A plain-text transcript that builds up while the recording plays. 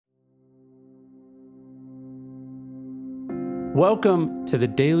Welcome to the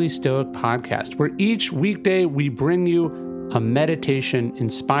Daily Stoic Podcast, where each weekday we bring you a meditation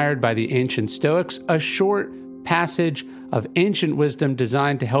inspired by the ancient Stoics, a short passage of ancient wisdom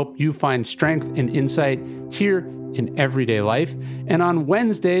designed to help you find strength and insight here in everyday life. And on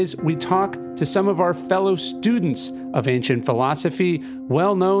Wednesdays, we talk to some of our fellow students of ancient philosophy,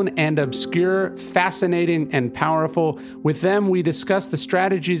 well-known and obscure, fascinating and powerful. With them, we discuss the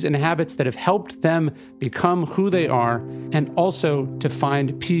strategies and habits that have helped them become who they are, and also to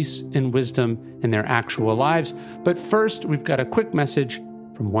find peace and wisdom in their actual lives. But first, we've got a quick message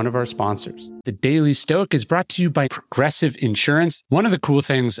from one of our sponsors. The Daily Stoic is brought to you by Progressive Insurance. One of the cool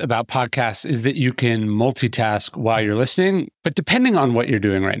things about podcasts is that you can multitask while you're listening, but depending on what you're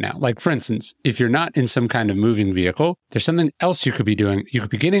doing right now. Like, for instance, if you're not in some kind of moving vehicle, there's something else you could be doing. You could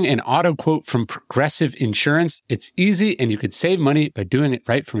be getting an auto quote from Progressive Insurance. It's easy, and you could save money by doing it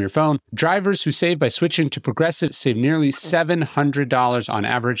right from your phone. Drivers who save by switching to Progressive save nearly $700 on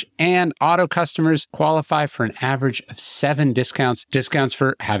average, and auto customers qualify for an average of 7 discounts. Discounts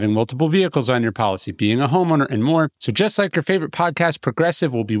for having multiple vehicles on your policy, being a homeowner, and more. So just like your favorite podcast,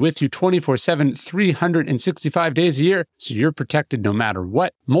 Progressive will be with you 24/7, 365 days a year, so you're protected no matter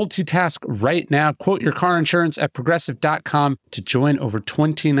what. Multitask right now. Quote your car insurance at Progressive.com to join over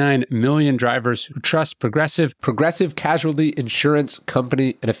 29 million drivers who trust Progressive. Progressive Casualty Insurance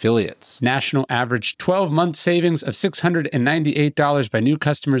Company and Affiliates. National average 12-month savings of $698 by new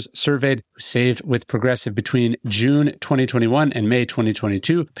customers surveyed who saved with Progressive between June 2021 and May 2022.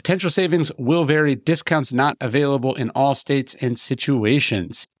 Potential savings will vary. Discounts not available in all states and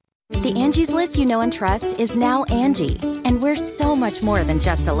situations. The Angie's List you know and trust is now Angie, and we're so much more than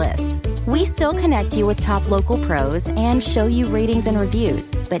just a list. We still connect you with top local pros and show you ratings and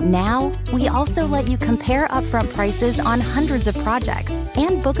reviews, but now we also let you compare upfront prices on hundreds of projects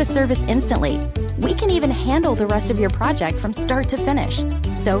and book a service instantly. We can even handle the rest of your project from start to finish.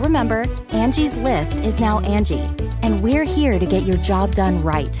 So remember, Angie's List is now Angie, and we're here to get your job done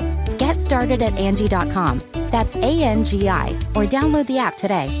right. Get started at Angie.com. That's ANGI, or download the app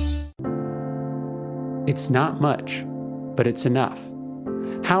today. It's not much, but it's enough.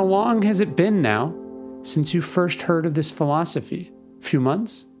 How long has it been now since you first heard of this philosophy? Few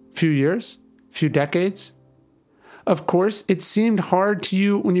months? Few years? Few decades? Of course, it seemed hard to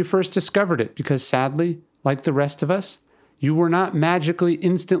you when you first discovered it because sadly, like the rest of us, you were not magically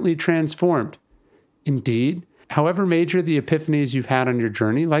instantly transformed. Indeed, however major the epiphanies you've had on your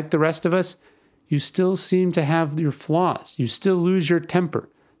journey, like the rest of us, you still seem to have your flaws. You still lose your temper,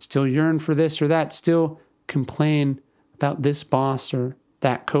 still yearn for this or that, still complain about this boss or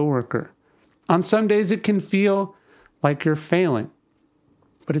that coworker. On some days, it can feel like you're failing.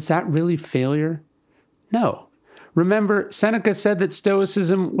 But is that really failure? No. Remember, Seneca said that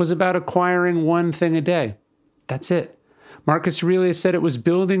Stoicism was about acquiring one thing a day. That's it. Marcus Aurelius said it was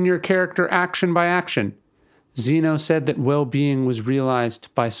building your character action by action. Zeno said that well-being was realized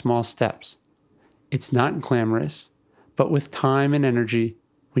by small steps. It's not glamorous, but with time and energy,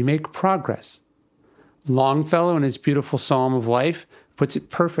 we make progress. Longfellow, in his beautiful Psalm of Life, puts it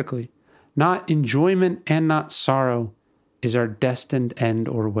perfectly. Not enjoyment and not sorrow is our destined end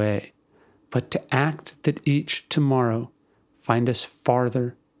or way, but to act that each tomorrow find us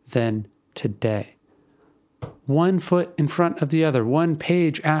farther than today. One foot in front of the other, one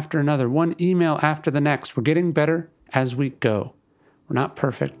page after another, one email after the next. We're getting better as we go. We're not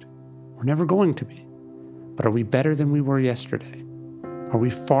perfect. We're never going to be. But are we better than we were yesterday? Are we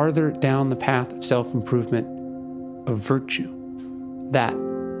farther down the path of self-improvement, of virtue? That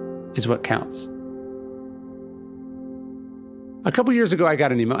is what counts. A couple years ago, I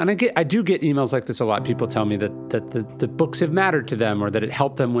got an email, and I do get emails like this a lot. People tell me that the books have mattered to them or that it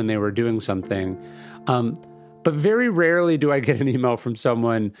helped them when they were doing something. But very rarely do I get an email from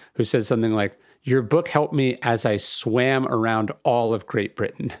someone who says something like, your book helped me as I swam around all of Great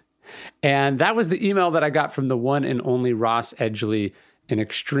Britain. And that was the email that I got from the one and only Ross Edgley, an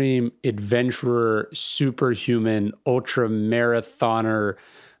extreme adventurer, superhuman, ultra marathoner,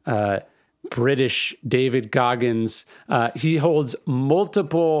 British David Goggins. He holds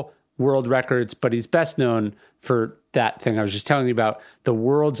multiple world records, but he's best known for that thing I was just telling you about, the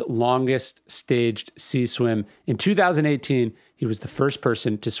world's longest staged sea swim. In 2018, he was the first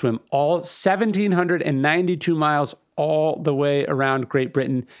person to swim all 1,792 miles all the way around Great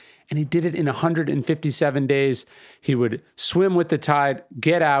Britain. And he did it in 157 days. He would swim with the tide,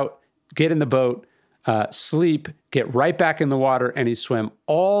 get out, get in the boat, sleep, get right back in the water, and he swam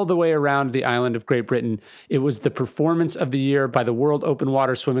all the way around the island of Great Britain. It was the performance of the year by the World Open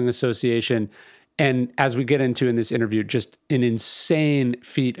Water Swimming Association. And as we get into in this interview, just an insane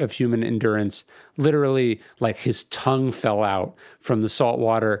feat of human endurance. Literally, like his tongue fell out from the salt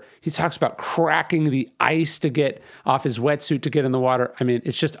water. He talks about cracking the ice to get off his wetsuit to get in the water. I mean,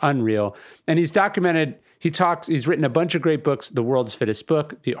 it's just unreal. And he's written a bunch of great books, The World's Fittest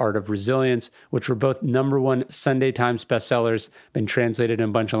Book, The Art of Resilience, which were both #1 Sunday Times bestsellers, been translated in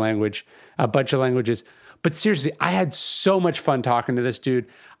a bunch of languages. But seriously, I had so much fun talking to this dude.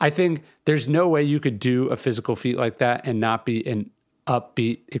 I think there's no way you could do a physical feat like that and not be an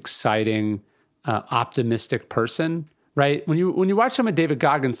upbeat, exciting, optimistic person, right? When you watch some of David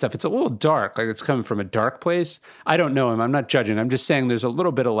Goggins' stuff, it's a little dark, like it's coming from a dark place. I don't know him. I'm not judging. I'm just saying there's a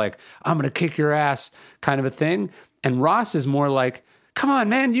little bit of like, I'm going to kick your ass kind of a thing. And Ross is more like, come on,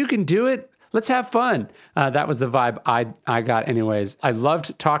 man, you can do it. Let's have fun. That was the vibe I got anyways. I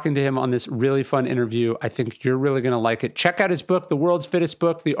loved talking to him on this really fun interview. I think you're really going to like it. Check out his book, The World's Fittest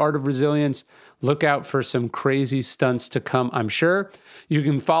Book, The Art of Resilience. Look out for some crazy stunts to come, I'm sure. You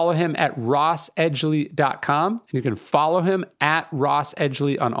can follow him at rossedgley.com. And you can follow him at Ross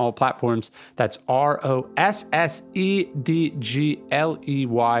Edgley on all platforms. That's ROSSEDGLEY.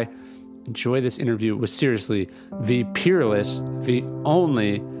 Enjoy this interview with seriously the peerless, the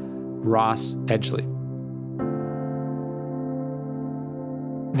only Ross Edgley.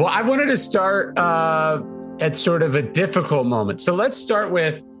 Well, I wanted to start at sort of a difficult moment. So let's start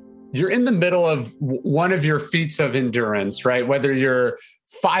with, you're in the middle of one of your feats of endurance, right? Whether you're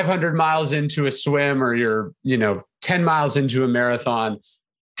 500 miles into a swim or you're, 10 miles into a marathon.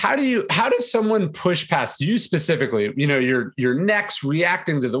 How does someone push past you specifically? Your neck's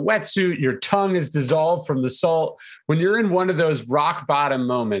reacting to the wetsuit, your tongue is dissolved from the salt. When you're in one of those rock bottom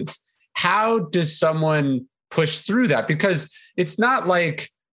moments, how does someone push through that? Because it's not like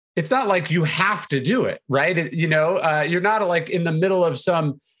you have to do it, right? You're not like in the middle of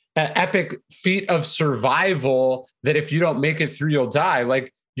some epic feat of survival that if you don't make it through, you'll die.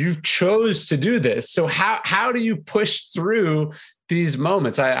 Like, you chose to do this. So how do you push through these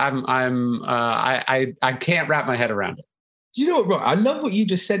moments? I can't wrap my head around it. Do you know what, Rob? I love what you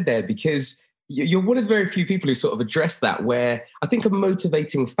just said there, because you're one of the very few people who sort of addressed that, where I think a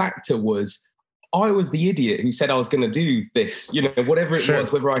motivating factor was I was the idiot who said I was going to do this, whatever it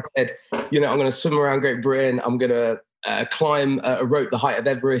was, whether I said, I'm going to swim around Great Britain, I'm going to climb a rope the height of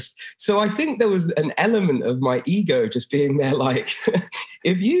Everest. So I think there was an element of my ego just being there, like,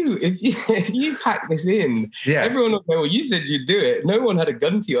 if you pack this in, everyone will go, well, you said you'd do it. No one had a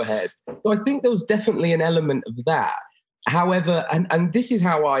gun to your head. So I think there was definitely an element of that. However, and this is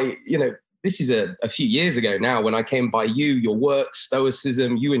how this is a few years ago now, when I came by your work,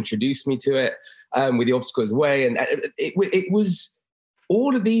 Stoicism, you introduced me to it with The Obstacle is the Way. And it was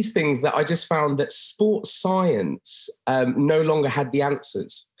all of these things that I just found that sports science no longer had the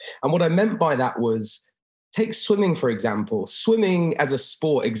answers. And what I meant by that was, take swimming, for example. Swimming as a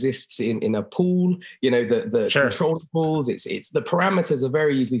sport exists in a pool, the controlled pools, it's the parameters are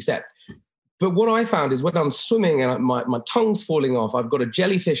very easily set. But what I found is when I'm swimming and my tongue's falling off, I've got a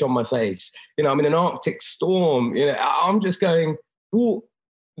jellyfish on my face, I'm in an Arctic storm, I'm just going, well,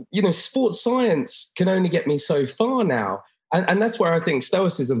 sports science can only get me so far now. And that's where I think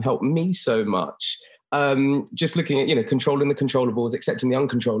Stoicism helped me so much. Just looking at, controlling the controllables, accepting the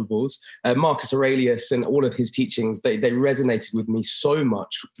uncontrollables. Marcus Aurelius and all of his teachings, they resonated with me so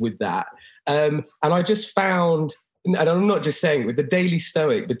much with that. And I just found, and I'm not just saying it, with the Daily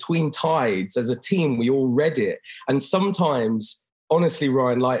Stoic, Between Tides, as a team, we all read it. And sometimes, honestly,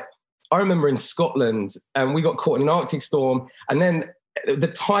 Ryan, like, I remember in Scotland, and we got caught in an Arctic storm, and then the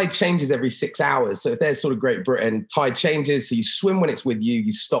tide changes every 6 hours. So if there's sort of Great Britain, tide changes. So you swim when it's with you,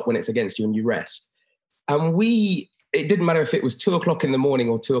 you stop when it's against you, and you rest. And it didn't matter if it was 2:00 in the morning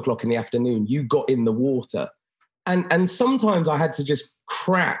or 2:00 in the afternoon, you got in the water. And sometimes I had to just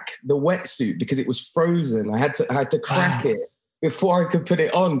crack the wetsuit because it was frozen. I had to crack it before I could put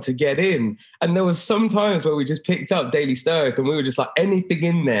it on to get in. And there was some times where we just picked up Daily Stoic and we were just like, anything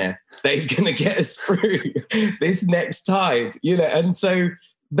in there that is going to get us through this next tide, And so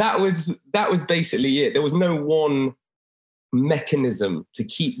that was basically it. There was no one mechanism to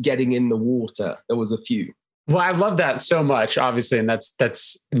keep getting in the water. There was a few. Well, I love that so much, obviously. And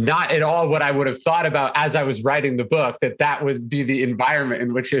that's not at all what I would have thought about as I was writing the book, that would be the environment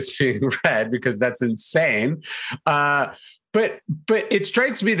in which it's being read, because that's insane. But it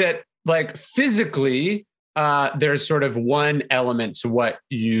strikes me that, like, physically, there's sort of one element to what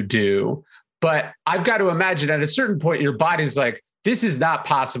you do. But I've got to imagine at a certain point, your body's like, this is not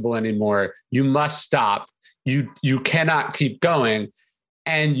possible anymore. You must stop. You cannot keep going.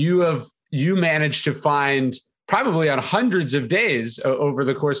 And you managed to find probably on hundreds of days over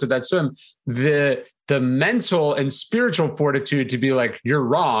the course of that swim, the mental and spiritual fortitude to be like, you're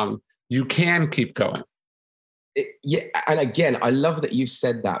wrong, you can keep going. Yeah. And again, I love that you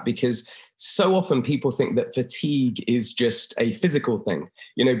said that, because so often people think that fatigue is just a physical thing,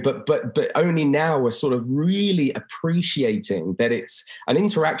 but only now we're sort of really appreciating that it's an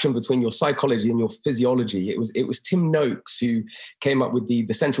interaction between your psychology and your physiology. It was Tim Noakes who came up with the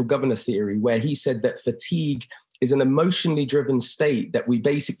central governor theory, where he said that fatigue is an emotionally driven state that we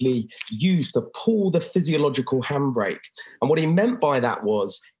basically use to pull the physiological handbrake. And what he meant by that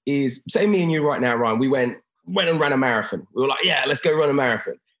is, say me and you right now, Ryan, we went and ran a marathon. We were like, yeah, let's go run a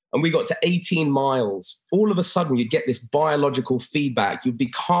marathon. And we got to 18 miles. All of a sudden, you'd get this biological feedback. You'd be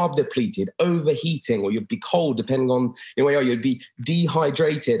carb depleted, overheating, or you'd be cold, depending on where you are. You'd be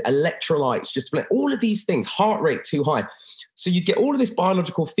dehydrated, electrolytes, all of these things, heart rate too high. So you get all of this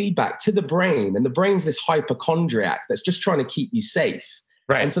biological feedback to the brain, and the brain's this hypochondriac that's just trying to keep you safe.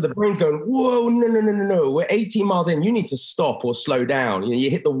 Right. And so the brain's going, whoa, no. We're 18 miles in. You need to stop or slow down. You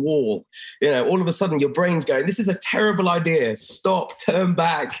hit the wall. All of a sudden your brain's going, this is a terrible idea. Stop, turn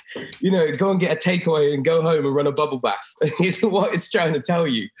back, go and get a takeaway and go home and run a bubble bath. Is what it's trying to tell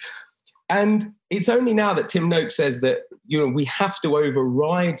you. And it's only now that Tim Noakes says that, we have to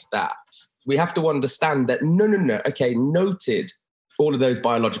override that. We have to understand that, no. Okay, noted all of those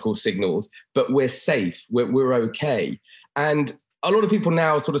biological signals, but we're safe. We're okay. And a lot of people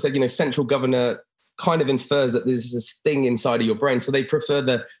now sort of said, central governor kind of infers that there's this thing inside of your brain. So they prefer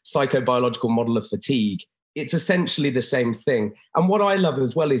the psychobiological model of fatigue. It's essentially the same thing. And what I love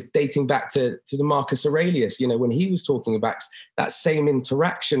as well is dating back to the Marcus Aurelius, when he was talking about that same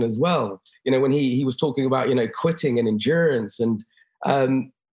interaction as well, when he was talking about, quitting and endurance. And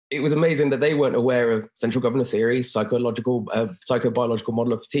it was amazing that they weren't aware of central governor theory, psychobiological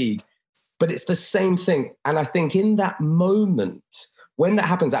model of fatigue. But it's the same thing. And I think in that moment, when that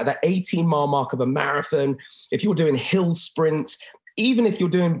happens at that 18-mile mark of a marathon, if you're doing hill sprints, even if you're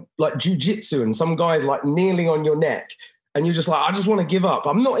doing like jujitsu and some guy's like kneeling on your neck and you're just like, I just want to give up.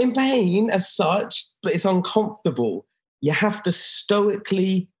 I'm not in pain as such, but it's uncomfortable. You have to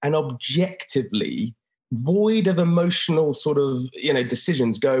stoically and objectively, void of emotional sort of,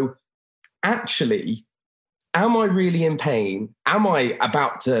 decisions, go, actually, am I really in pain? Am I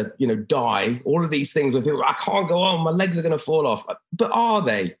about to, die? All of these things where people, I can't go on, my legs are going to fall off. But are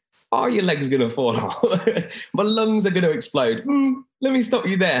they? Are your legs going to fall off? My lungs are going to explode. Let me stop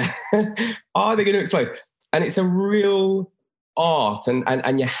you there. Are they going to explode? And it's a real art,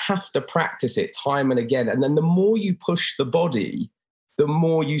 and you have to practice it time and again. And then the more you push the body, the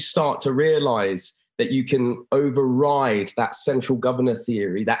more you start to realize that you can override that central governor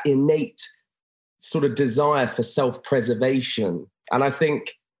theory, that innate sort of desire for self-preservation. And I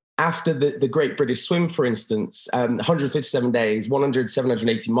think after the Great British Swim, for instance, 157 days,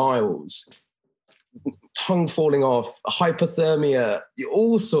 780 miles, tongue falling off, hypothermia,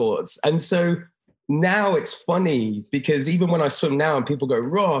 all sorts. And so now it's funny because even when I swim now and people go,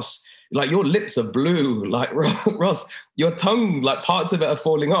 Ross, like your lips are blue, like Ross, your tongue, like parts of it are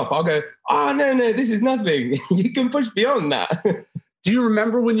falling off. I'll go, oh, no, this is nothing. You can push beyond that. Do you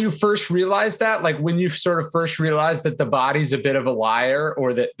remember when you first realized that? Like when you sort of first realized that the body's a bit of a liar,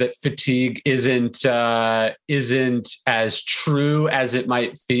 or that fatigue isn't as true as it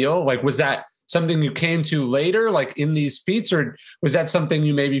might feel? Like, was that something you came to later, like in these feats, or was that something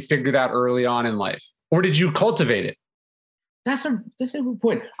you maybe figured out early on in life? Or did you cultivate it? That's a good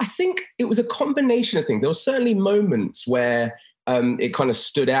point. I think it was a combination of things. There were certainly moments where it kind of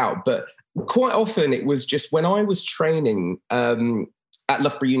stood out, but quite often it was just when I was training at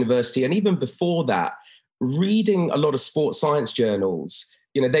Loughborough University, and even before that, reading a lot of sports science journals.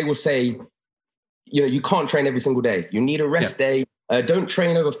 They will say, you can't train every single day. You need a rest day. Don't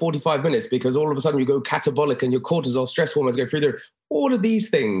train over 45 minutes because all of a sudden you go catabolic and your cortisol stress hormones go through there. All of these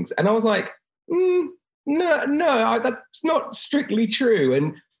things. And I was like, no, that's not strictly true.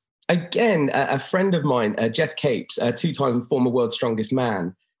 And again, a friend of mine, Jeff Capes, a two-time former world's strongest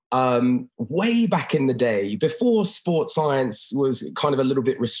man, way back in the day, before sports science was kind of a little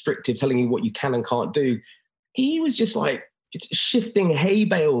bit restrictive, telling you what you can and can't do, he was just like shifting hay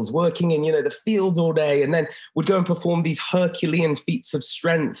bales, working in, the fields all day, and then would go and perform these Herculean feats of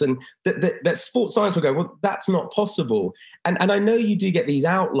strength. And that sports science would go, well, that's not possible. And I know you do get these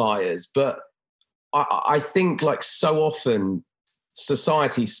outliers, but I think like so often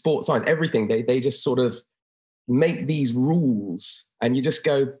society, sports science, everything, they just sort of make these rules and you just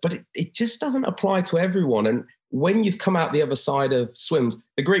go, but it just doesn't apply to everyone. And when you've come out the other side of swims,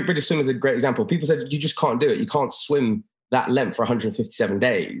 the Great British Swim is a great example. People said, you just can't do it. You can't swim that length for 157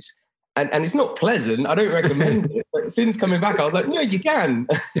 days. And it's not pleasant. I don't recommend it. But since coming back, I was like, no, you can.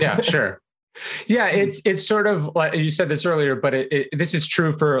 Yeah, sure. Yeah, it's sort of like you said this earlier, but this is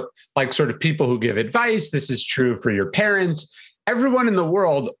true for like sort of people who give advice. This is true for your parents. Everyone in the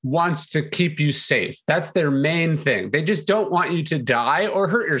world wants to keep you safe. That's their main thing. They just don't want you to die or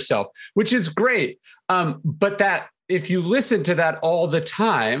hurt yourself, which is great. But that if you listen to that all the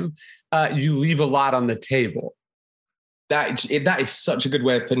time, you leave a lot on the table. That is such a good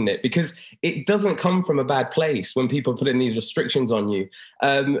way of putting it, because it doesn't come from a bad place when people put in these restrictions on you.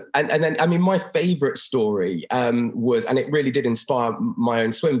 And then, I mean, my favorite story was, and it really did inspire my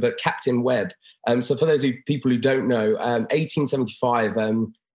own swim, but Captain Webb. So for those people who don't know, 1875,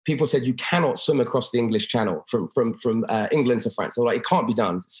 people said you cannot swim across the English Channel from England to France. They're like, it can't be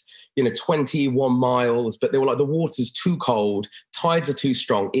done. It's, 21 miles, but they were like, the water's too cold, tides are too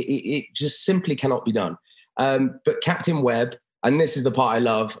strong. It just simply cannot be done. But Captain Webb, and this is the part I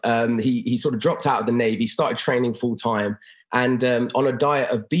love, he sort of dropped out of the Navy, started training full time, and on a diet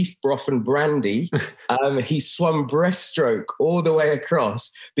of beef broth and brandy, he swum breaststroke all the way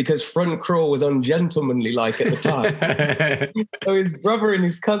across because front crawl was ungentlemanly like at the time. So his brother and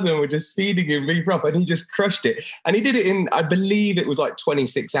his cousin were just feeding him beef broth, and he just crushed it. And he did it in, I believe it was like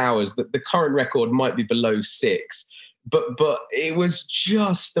 26 hours. The current record might be below 6. But it was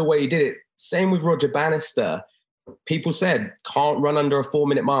just the way he did it. Same with Roger Bannister. People said, can't run under a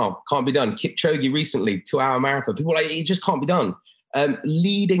 4-minute mile. Can't be done. Kipchoge recently, 2-hour marathon. People were like, it just can't be done.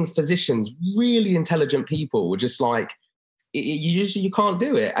 Leading physicians, really intelligent people were just like, you can't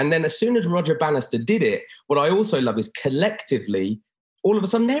do it. And then as soon as Roger Bannister did it, what I also love is collectively, all of a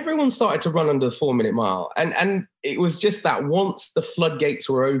sudden, everyone started to run under the 4-minute mile. And it was just that once the floodgates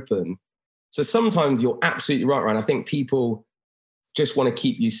were open. So sometimes you're absolutely right, Ryan. I think people just want to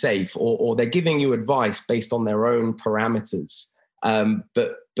keep you safe, or they're giving you advice based on their own parameters.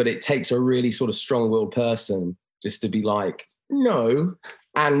 But it takes a really sort of strong-willed person just to be like, no.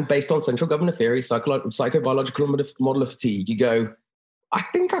 And based on central governor theory, psychobiological model of fatigue, you go, I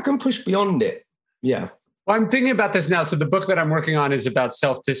think I can push beyond it. Yeah. Well, I'm thinking about this now. So the book that I'm working on is about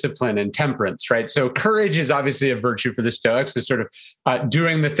self-discipline and temperance, right? So courage is obviously a virtue for the Stoics, is sort of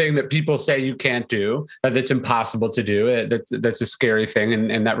doing the thing that people say you can't do, that's impossible to do. That's a scary thing,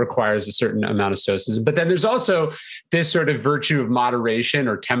 and that requires a certain amount of stoicism. But then there's also this sort of virtue of moderation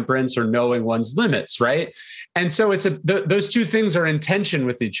or temperance or knowing one's limits, right? And so those two things are in tension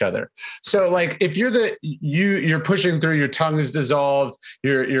with each other. So like if you're pushing through, your tongue is dissolved,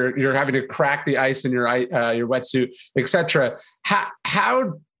 you're having to crack the ice in your wetsuit, etc.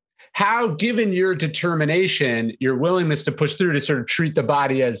 How given your determination, your willingness to push through, to sort of treat the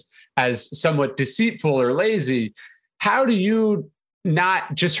body as somewhat deceitful or lazy, how do you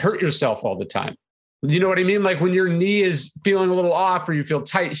not just hurt yourself all the time? You know what I mean? Like when your knee is feeling a little off or you feel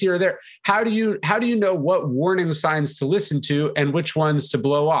tight here or there, how do you know what warning signs to listen to and which ones to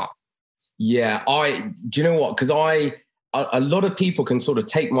blow off? Yeah, do you know what? Because a lot of people can sort of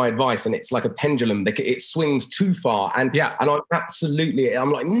take my advice and it's like a pendulum. It swings too far. And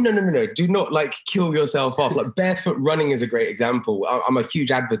I'm like, no, do not like kill yourself off. Like barefoot running is a great example. I'm a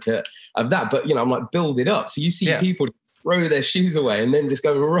huge advocate of that, but I'm like, build it up. So you see people throw their shoes away and then just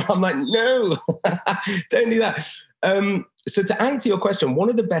go, I'm like, no, don't do that. So to answer your question, one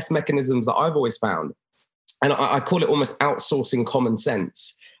of the best mechanisms that I've always found, and I call it almost outsourcing common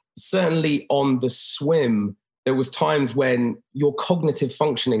sense, certainly on the swim, there was times when your cognitive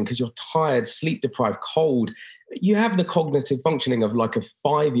functioning, because you're tired, sleep deprived, cold, you have the cognitive functioning of like a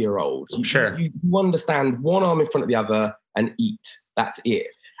 5-year-old. Sure. You understand one arm in front of the other and eat. That's it.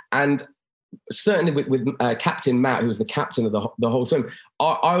 And certainly with Captain Matt, who was the captain of the whole swim,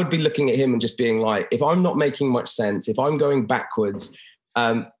 I would be looking at him and just being like, if I'm not making much sense, if I'm going backwards,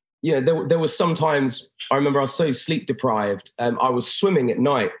 there was sometimes, I remember I was so sleep deprived, I was swimming at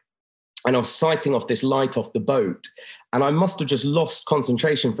night and I was sighting off this light off the boat, and I must have just lost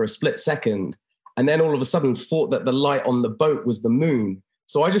concentration for a split second, and then all of a sudden thought that the light on the boat was the moon.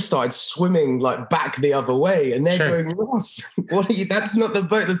 So I just started swimming like back the other way, and they're going, Ross, what are you? That's not the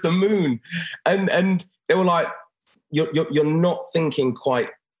boat, that's the moon. And they were like, you're not thinking quite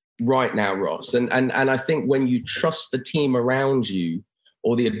right now, Ross. And I think when you trust the team around you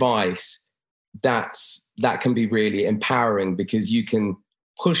or the advice, that can be really empowering, because you can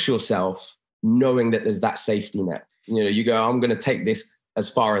push yourself knowing that there's that safety net. You go, I'm going to take this as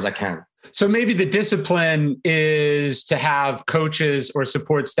far as I can. So maybe the discipline is to have coaches or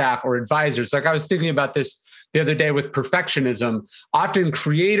support staff or advisors. Like I was thinking about this the other day with perfectionism. Often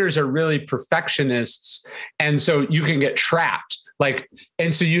creators are really perfectionists. And so you can get trapped.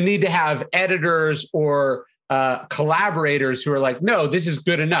 And so you need to have editors or collaborators who are like, no, this is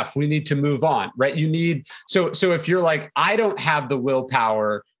good enough. We need to move on, right? You need, so if you're like, I don't have the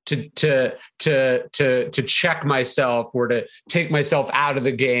willpower to check myself or to take myself out of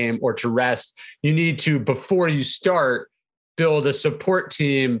the game or to rest, you need to, before you start, build a support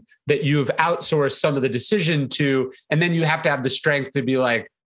team that you've outsourced some of the decision to. And then you have to have the strength to be like,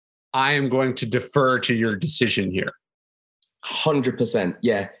 I am going to defer to your decision here. 100%.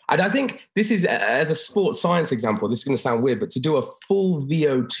 Yeah. And I think this is, as a sports science example, this is going to sound weird, but to do a full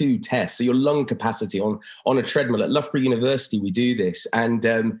VO2 test, so your lung capacity on a treadmill at Loughborough University, we do this. And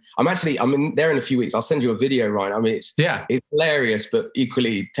I'm in there in a few weeks. I'll send you a video, Ryan. I mean, it's hilarious, but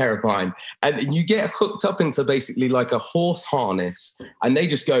equally terrifying. And you get hooked up into basically like a horse harness, and they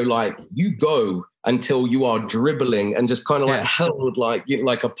just go like, you go until you are dribbling and just kind of like held like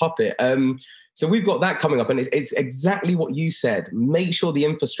a puppet. So we've got that coming up, and it's exactly what you said. Make sure the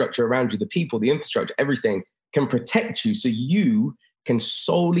infrastructure around you, the people, the infrastructure, everything can protect you so you can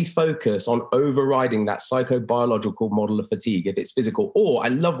solely focus on overriding that psychobiological model of fatigue if it's physical. Or I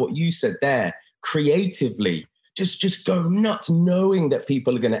love what you said there, creatively, just go nuts knowing that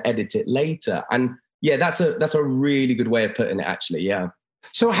people are going to edit it later. And yeah, that's a really good way of putting it, actually. Yeah.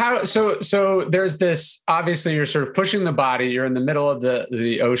 So there's this, obviously you're sort of pushing the body, you're in the middle of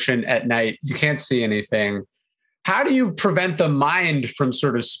the ocean at night, you can't see anything. How do you prevent the mind from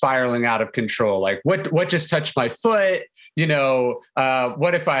sort of spiraling out of control? Like what just touched my foot?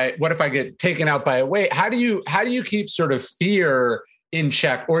 What if I get taken out by a wave? How do you keep sort of fear in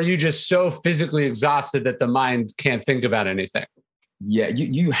check? Or are you just so physically exhausted that the mind can't think about anything? Yeah,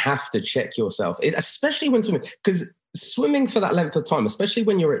 you have to check yourself, especially when swimming, because swimming for that length of time, especially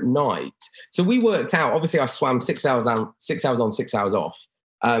when you're at night. So we worked out, obviously I swam 6 hours on, 6 hours off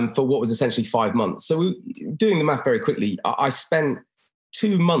for what was essentially 5 months. So doing the math very quickly, I spent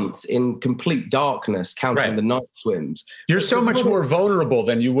 2 months in complete darkness counting the night swims. You're so much more vulnerable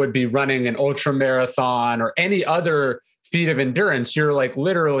than you would be running an ultra marathon or any other feat of endurance. You're like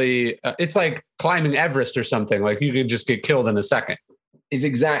literally, it's like climbing Everest or something. Like you could just get killed in a second. Is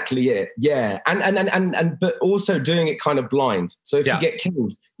exactly it. Yeah. And but also doing it kind of blind. So if you get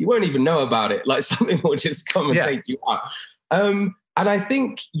killed, you won't even know about it. Like something will just come and take you out. And I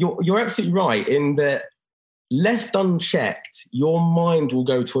think you're absolutely right in that left unchecked, your mind will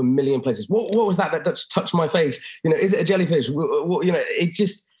go to a million places. What was that touched my face? Is it a jellyfish? It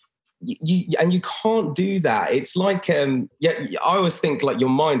just, and you can't do that. It's like, I always think like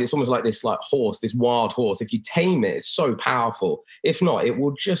your mind, it's almost like this like horse, this wild horse. If you tame it, it's so powerful. If not, it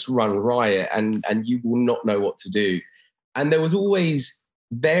will just run riot and you will not know what to do. And there was always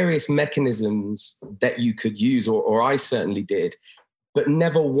various mechanisms that you could use, or I certainly did, but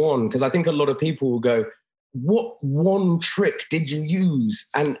never one. Because I think a lot of people will go, what one trick did you use?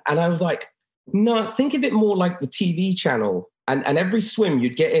 And I was like, no, think of it more like the TV channel. And every swim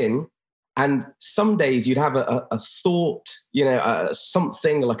you'd get in, and some days you'd have a thought,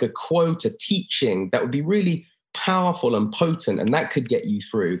 something like a quote, a teaching that would be really powerful and potent, and that could get you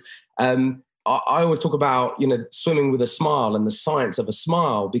through. I always talk about, swimming with a smile and the science of a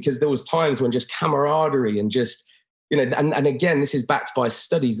smile, because there was times when just camaraderie and just, and again, this is backed by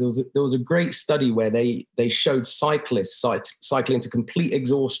studies. There was a great study where they showed cyclists cycling to complete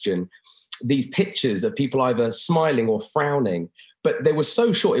exhaustion, these pictures of people either smiling or frowning, but they were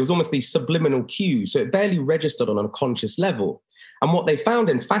so short. It was almost these subliminal cues. So it barely registered on a conscious level. And what they found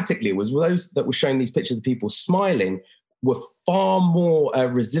emphatically was those that were showing these pictures of people smiling were far more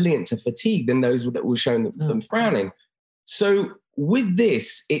resilient to fatigue than those that were showing them frowning. So with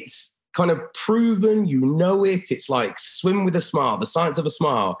this, it's kind of proven, it's like swim with a smile, the science of a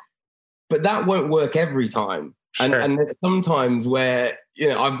smile, but that won't work every time. Sure. And there's sometimes where,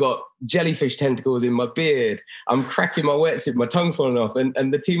 I've got jellyfish tentacles in my beard. I'm cracking my wetsuit, my tongue's falling off.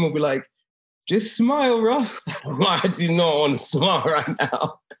 And the team will be like, just smile, Ross. I do not want to smile right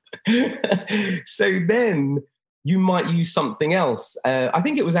now. So then you might use something else. I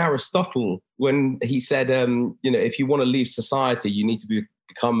think it was Aristotle when he said, if you want to leave society, you need to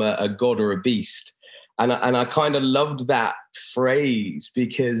become a god or a beast. And I kind of loved that phrase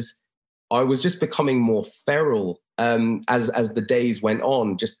because I was just becoming more feral as the days went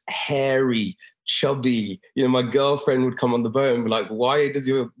on, just hairy, chubby. My girlfriend would come on the boat and be like, why does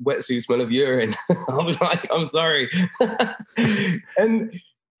your wetsuit smell of urine? I was like, I'm sorry. And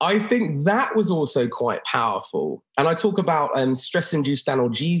I think that was also quite powerful. And I talk about stress-induced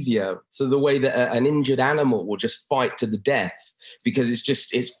analgesia. So the way that an injured animal will just fight to the death because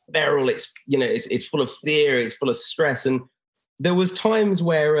it's feral, it's full of fear, it's full of stress. And there was times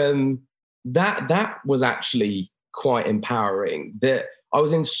where that was actually quite empowering, that I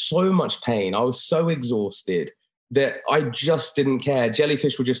was in so much pain. I was so exhausted that I just didn't care.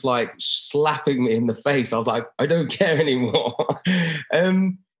 Jellyfish were just like slapping me in the face. I was like, I don't care anymore.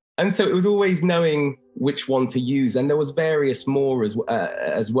 And so it was always knowing which one to use. And there was various more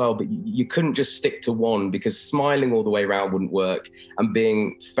as well, but you couldn't just stick to one because smiling all the way around wouldn't work and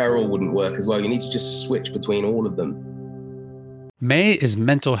being feral wouldn't work as well. You need to just switch between all of them. May is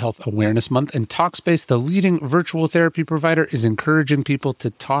Mental Health Awareness Month, and Talkspace, the leading virtual therapy provider, is encouraging people to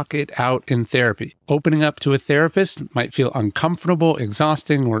talk it out in therapy. Opening up to a therapist might feel uncomfortable,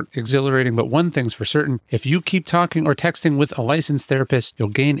 exhausting, or exhilarating, but one thing's for certain: if you keep talking or texting with a licensed therapist, you'll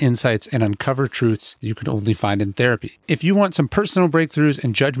gain insights and uncover truths you can only find in therapy. If you want some personal breakthroughs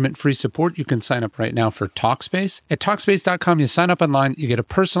and judgment-free support, you can sign up right now for Talkspace. At Talkspace.com, you sign up online, you get a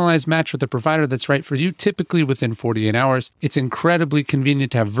personalized match with a provider that's right for you, typically within 48 hours. It's incredibly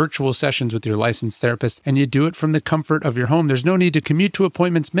convenient to have virtual sessions with your licensed therapist, and you do it from the comfort of your home. There's no need to commute to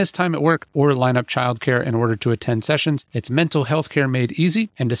appointments, miss time at work, or line up childcare in order to attend sessions. It's mental health care made easy.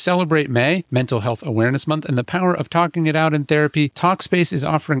 And to celebrate May, Mental Health Awareness Month, and the power of talking it out in therapy, Talkspace is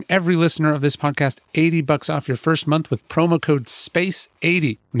offering every listener of this podcast $80 off your first month with promo code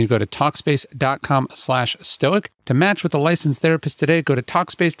SPACE80 when you go to Talkspace.com/stoic. To match with a licensed therapist today, go to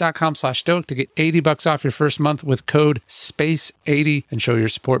Talkspace.com/stoic to get $80 off your first month with code SPACE80 and show your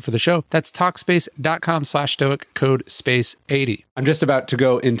support for the show. That's Talkspace.com/stoic, code SPACE80. I'm just about to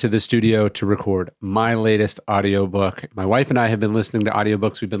go into the studio to record my latest audiobook. My wife and I have been listening to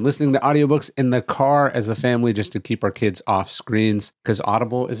audiobooks. We've been listening to audiobooks in the car as a family just to keep our kids off screens because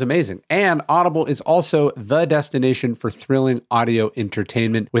Audible is amazing. And Audible is also the destination for thrilling audio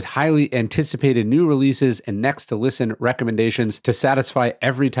entertainment with highly anticipated new releases and next to listen recommendations to satisfy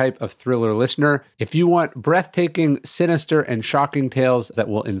every type of thriller listener. If you want breathtaking, sinister, and shocking tales that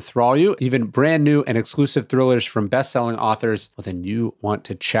will enthrall you, even brand new and exclusive thrillers from best-selling authors, well, then you want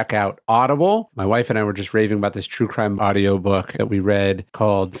to check out Audible. My wife and I were just raving about this true crime audiobook that we read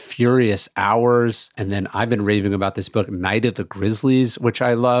called Furious Hours. And then I've been raving about this book, Night of the Grizzlies, which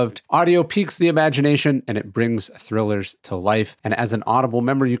I loved. Audio piques the imagination and it brings thrillers to life. And as an Audible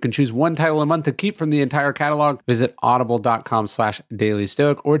member, you can choose one title a month to keep from the entire catalog. Visit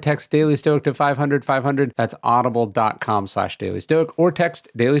audible.com/dailystoic or text Daily Stoic to 500-500. That's audible.com/dailystoic or text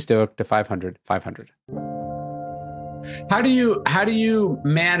Daily Stoic to 500-500. How do you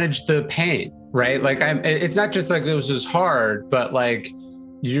manage the pain, right? Like it's not just like it was just hard, but like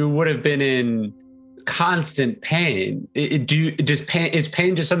you would have been in constant pain. Is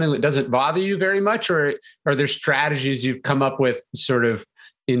pain just something that doesn't bother you very much, or are there strategies you've come up with to sort of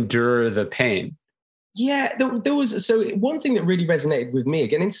endure the pain? Yeah, there was. So one thing that really resonated with me,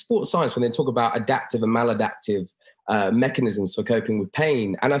 again, in sports science, when they talk about adaptive and maladaptive mechanisms for coping with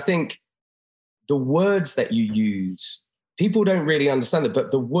pain. And I think the words that you use, people don't really understand it,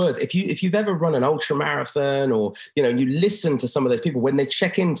 but the words, if you've ever run an ultra marathon or, you listen to some of those people when they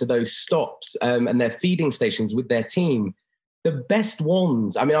check into those stops and their feeding stations with their team, the best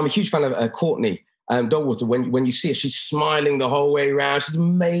ones, I mean, I'm a huge fan of Courtney Dogwater. When you see her, she's smiling the whole way around. She's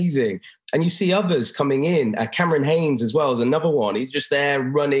amazing. And you see others coming in. Cameron Haynes as well is another one. He's just there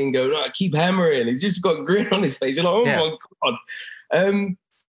running, going, oh, keep hammering. He's just got a grin on his face. You're like, my God.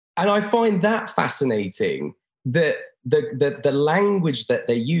 And I find that fascinating, that the language that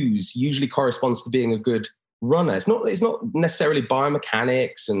they use usually corresponds to being a good runner. It's not necessarily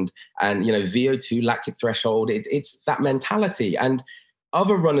biomechanics and VO2, lactic threshold. It's that mentality. And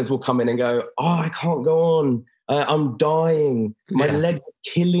other runners will come in and go, oh, I can't go on. I'm dying. My legs are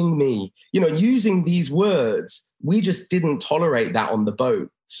killing me. Using these words, we just didn't tolerate that on the boat.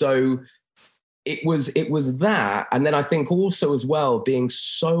 So it was that. And then I think also as well, being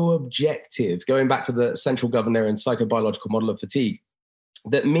so objective, going back to the central governor and psychobiological model of fatigue,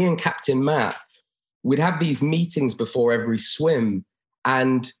 that me and Captain Matt, we'd have these meetings before every swim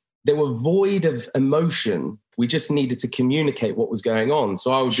and they were void of emotion. We just needed to communicate what was going on.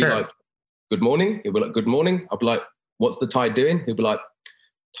 So I would be like, good morning. He'll be like, good morning. I'll be like, what's the tide doing? He'll be like,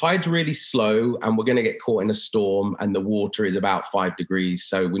 tide's really slow and we're going to get caught in a storm and the water is about 5 degrees.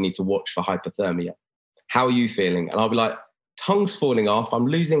 So we need to watch for hypothermia. How are you feeling? And I'll be like, tongue's falling off. I'm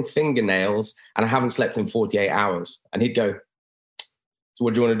losing fingernails and I haven't slept in 48 hours. And he'd go, so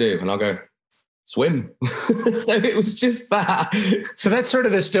what do you want to do? And I'll go, swim. So it was just that. So that's sort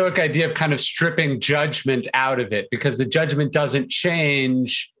of the Stoic idea of kind of stripping judgment out of it, because the judgment doesn't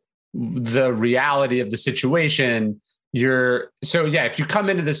change the reality of the situation. If you come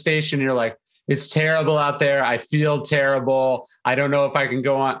into the station, you're like, it's terrible out there. I feel terrible. I don't know if I can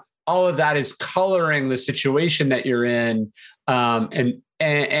go on. All of that is coloring the situation that you're in. And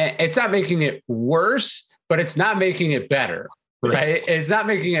it's not making it worse, but it's not making it better. right? It's not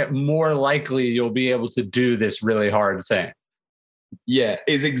making it more likely you'll be able to do this really hard thing. Yeah,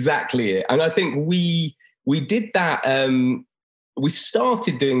 is exactly it. And I think we did that. We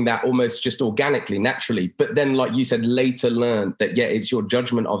started doing that almost just organically, naturally. But then, like you said, later learned that, yeah, it's your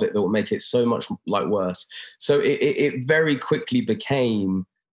judgment of it that will make it so much like worse. So it very quickly became,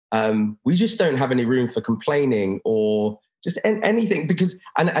 we just don't have any room for complaining or just anything. Because,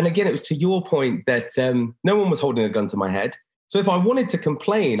 and again, it was to your point that no one was holding a gun to my head. So if I wanted to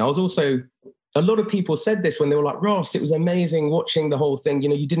complain, I was also, a lot of people said this when they were like, Ross, it was amazing watching the whole thing. You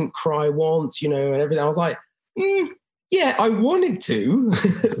know, you didn't cry once, you know, and everything. I was like, yeah, I wanted to,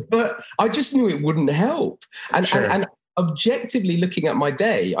 but I just knew it wouldn't help. And, Sure. and objectively looking at my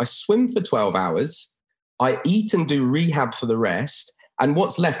day, I swim for 12 hours, I eat and do rehab for the rest. And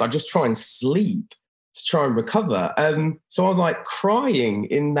what's left, I just try and sleep to try and recover. So I was like crying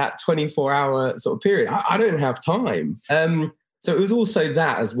in that 24-hour sort of period. I don't have time. So it was also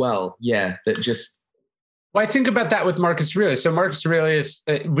that as well. Yeah, that just... Well, I think about that with Marcus Aurelius. So Marcus Aurelius,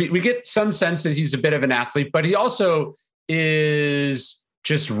 we get some sense that he's a bit of an athlete, but he also is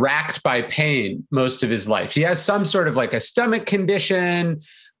just racked by pain most of his life. He has some sort of like a stomach condition.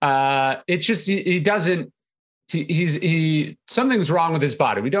 Something's wrong with his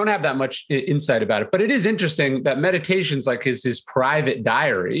body. We don't have that much insight about it, but it is interesting that meditation's like his private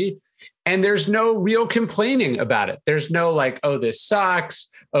diary. And there's no real complaining about it. There's no like, oh, this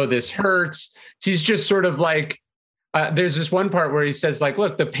sucks. Oh, this hurts. He's just sort of like, there's this one part where he says like,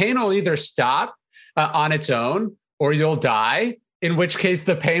 look, the pain will either stop on its own or you'll die, in which case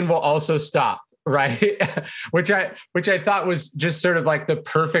the pain will also stop. Right. which I thought was just sort of like the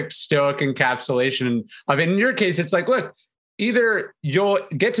perfect Stoic encapsulation of it. In your case, it's like, look, either you'll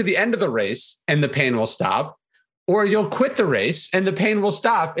get to the end of the race and the pain will stop, or you'll quit the race and the pain will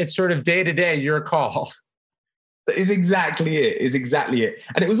stop. It's sort of day to day, your call. That is exactly it.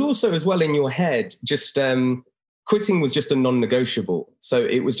 And it was also as well in your head, just quitting was just a non-negotiable. So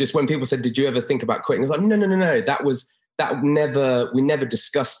it was just when people said, did you ever think about quitting? I was like, no. We never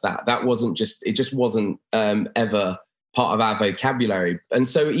discussed that. It just wasn't ever part of our vocabulary. And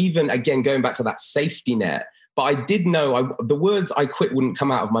so even again, going back to that safety net, but I did know the words I quit wouldn't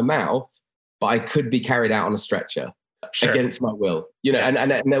come out of my mouth, but I could be carried out on a stretcher. Sure. Against my will, you know,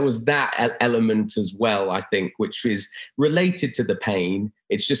 and there was that element as well, I think, which is related to the pain.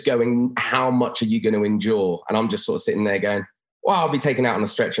 It's just going, how much are you going to endure? And I'm just sort of sitting there going, well, I'll be taken out on a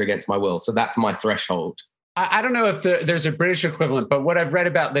stretcher against my will. So that's my threshold. I don't know if there's a British equivalent, but what I've read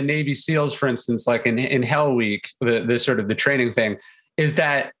about the Navy SEALs, for instance, like in Hell Week, the sort of the training thing, is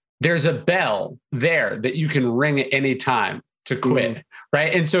that there's a bell there that you can ring at any time to quit.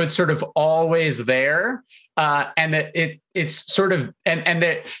 Right. And so it's sort of always there. And that it's sort of, and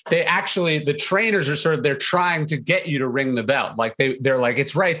that they actually, the trainers are sort of, they're trying to get you to ring the bell. Like they're like,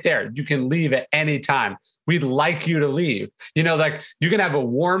 it's right there. You can leave at any time. We'd like you to leave, you know, like you can have a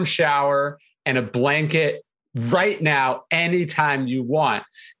warm shower and a blanket right now, anytime you want.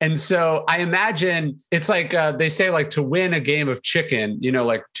 And so I imagine it's like, they say like to win a game of chicken, you know,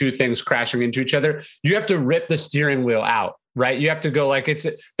 like two things crashing into each other, you have to rip the steering wheel out. Right. You have to go like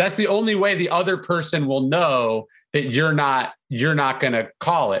that's the only way the other person will know that you're not going to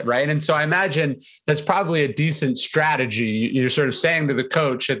call it. Right. And so I imagine that's probably a decent strategy. You're sort of saying to the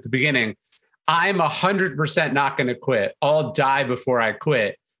coach at the beginning, I'm 100% not going to quit. I'll die before I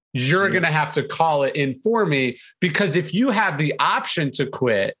quit. You're going to have to call it in for me, because if you have the option to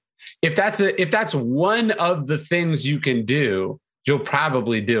quit, if that's one of the things you can do, you'll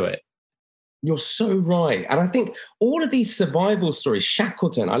probably do it. You're so right. And I think all of these survival stories,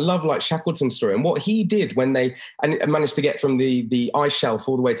 Shackleton, I love like Shackleton's story and what he did when they managed to get from the ice shelf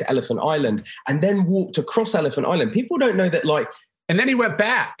all the way to Elephant Island and then walked across Elephant Island. People don't know that and then he went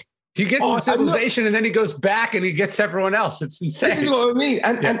back. He gets to civilization and then he goes back and he gets everyone else. It's insane. This is what I mean.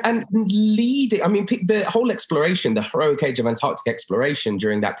 And leading, I mean, the whole exploration, the heroic age of Antarctic exploration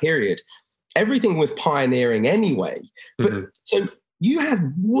during that period, everything was pioneering anyway. But so you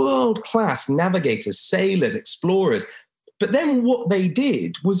had world-class navigators, sailors, explorers. But then what they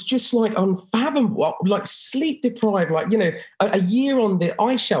did was just like unfathomable, like sleep deprived, like, you know, a year on the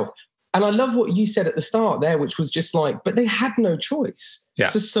ice shelf. And I love what you said at the start there, which was just like, but they had no choice. Yeah.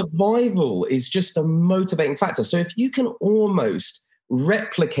 So survival is just a motivating factor. So if you can almost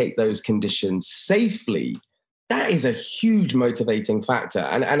replicate those conditions safely, that is a huge motivating factor.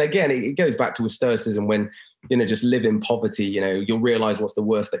 And again, it goes back to Stoicism when, you know, just live in poverty, you know, you'll realize what's the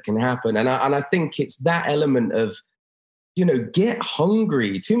worst that can happen. And I think it's that element of, you know, get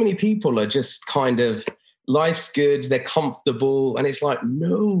hungry. Too many people are just kind of life's good, they're comfortable. And it's like,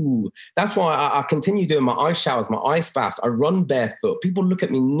 no. That's why I continue doing my ice showers, my ice baths. I run barefoot. People look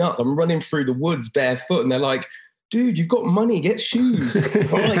at me nuts. I'm running through the woods barefoot and they're like, dude, you've got money, get shoes.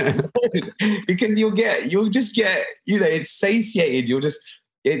 I'm like, no. Because you'll just get, it's satiated.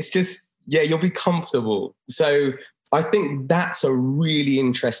 You'll be comfortable. So I think that's a really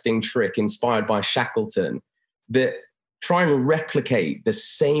interesting trick inspired by Shackleton, that try and replicate the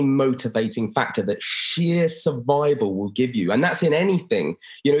same motivating factor that sheer survival will give you. And that's in anything,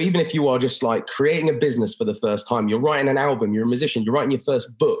 even if you are just like creating a business for the first time, you're writing an album, you're a musician, you're writing your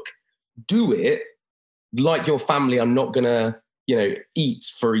first book, do it like your family are not going to, eat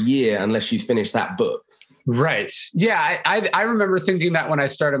for a year unless you finish that book. Right. Yeah. I remember thinking that when I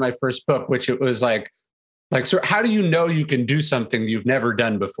started my first book, which it was like, so how do you know you can do something you've never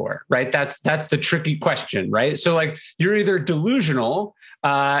done before? Right. That's the tricky question. Right. So like you're either delusional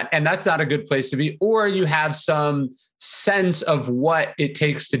and that's not a good place to be, or you have some sense of what it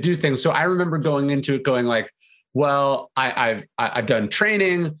takes to do things. So I remember going into it going like, well, I've done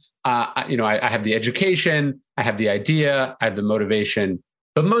training. I have the education, I have the idea, I have the motivation,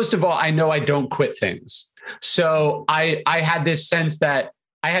 but most of all, I know I don't quit things. So I had this sense that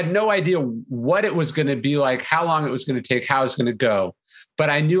I had no idea what it was going to be like, how long it was going to take, how it's going to go, but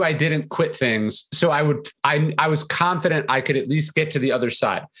I knew I didn't quit things. So I was confident I could at least get to the other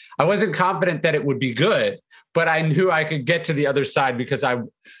side. I wasn't confident that it would be good, but I knew I could get to the other side because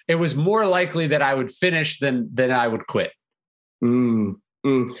it was more likely that I would finish than I would quit.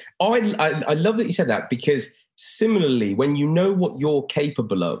 Oh, I love that you said that, because similarly, when you know what you're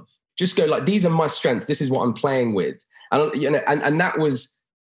capable of, just go like, these are my strengths. This is what I'm playing with. And that was,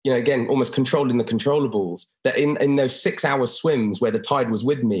 again, almost controlling the controllables, that in those 6-hour swims where the tide was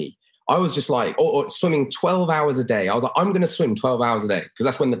with me, I was just like, or swimming 12 hours a day. I was like, I'm going to swim 12 hours a day because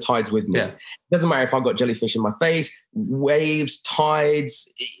that's when the tide's with me. Yeah. It doesn't matter if I've got jellyfish in my face, waves,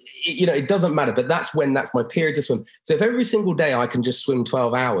 tides, it doesn't matter. But that's my period to swim. So if every single day I can just swim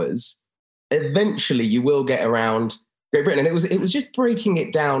 12 hours, eventually you will get around Great Britain. And it was just breaking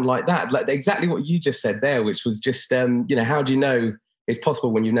it down like that, like exactly what you just said there, which was just, how do you know it's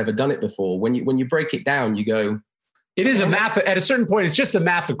possible when you've never done it before? When you break it down, you go, it is at a certain point, it's just a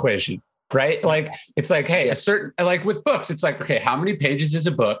math equation, right? Like, it's like, hey, like with books, it's like, okay, how many pages is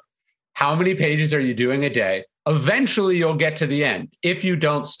a book? How many pages are you doing a day? Eventually you'll get to the end if you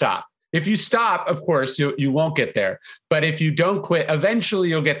don't stop. If you stop, of course, you won't get there. But if you don't quit, eventually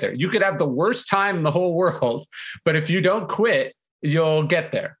you'll get there. You could have the worst time in the whole world, but if you don't quit, you'll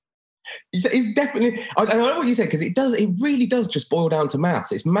get there. It's definitely, I know what you said, because it really does just boil down to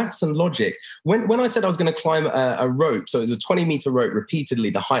maths. It's maths and logic. When I said I was going to climb a rope, so it was a 20-meter rope repeatedly,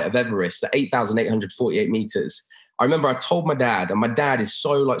 the height of Everest, at 8,848 meters. I remember I told my dad, and my dad is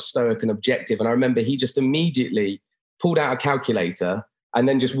so like stoic and objective. And I remember he just immediately pulled out a calculator and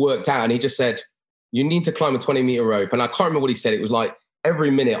then just worked out. And he just said, you need to climb a 20-meter rope. And I can't remember what he said. It was like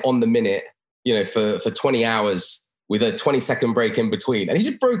every minute on the minute, for 20 hours. With a 20-second break in between. And he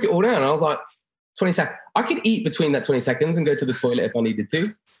just broke it all down. And I was like, 20 seconds. I could eat between that 20 seconds and go to the toilet if I needed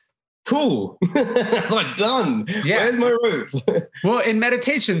to. Cool. I was like, done. Yeah. Where's my rope? Well, in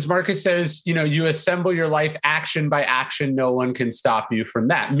meditations, Marcus says, you assemble your life action by action. No one can stop you from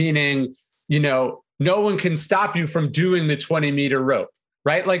that. Meaning, no one can stop you from doing the 20-meter rope.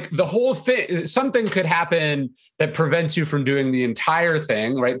 Right? Like the whole thing, something could happen that prevents you from doing the entire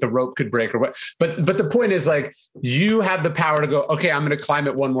thing, right? The rope could break or what, but the point is like, you have the power to go, okay, I'm going to climb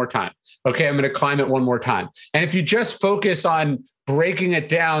it one more time. Okay. I'm going to climb it one more time. And if you just focus on breaking it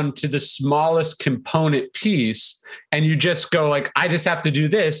down to the smallest component piece, and you just go like, I just have to do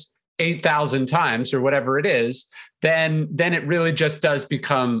this 8,000 times or whatever it is, then it really just does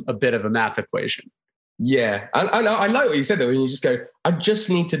become a bit of a math equation. Yeah. And I like what you said, though, when you just go, I just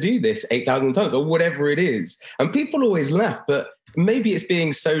need to do this 8,000 times or whatever it is. And people always laugh, but maybe it's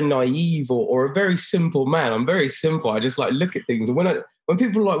being so naive or a very simple man. I'm very simple. I just like look at things. And when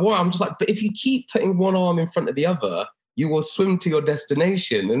people are like, what? I'm just like, but if you keep putting one arm in front of the other, you will swim to your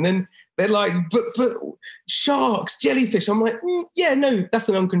destination. And then they're like, but sharks, jellyfish. I'm like, yeah, no, that's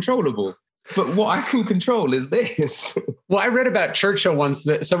an uncontrollable. But what I can control is this. Well, I read about Churchill once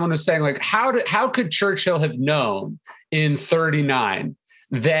that someone was saying, like, how could Churchill have known in 1939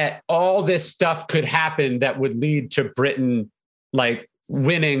 that all this stuff could happen that would lead to Britain, like,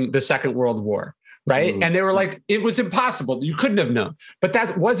 winning the Second World War, right? And they were like, it was impossible. You couldn't have known. But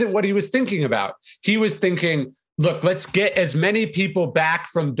that wasn't what he was thinking about. He was thinking, look, let's get as many people back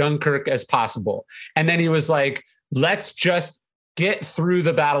from Dunkirk as possible. And then he was like, let's just get through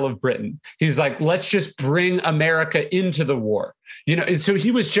the Battle of Britain. He's like, let's just bring America into the war. And so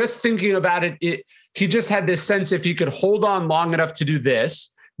he was just thinking about it. He just had this sense if he could hold on long enough to do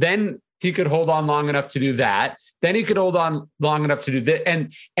this, then he could hold on long enough to do that. Then he could hold on long enough to do that.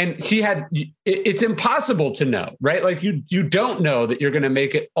 And it's impossible to know, right? Like you don't know that you're going to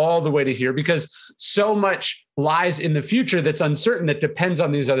make it all the way to here because so much lies in the future that's uncertain, that depends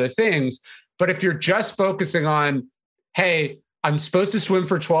on these other things. But if you're just focusing on, hey, I'm supposed to swim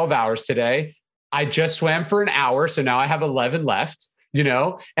for 12 hours today. I just swam for an hour. So now I have 11 left,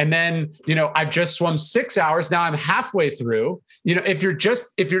 and then, I've just swum 6 hours. Now I'm halfway through. If you're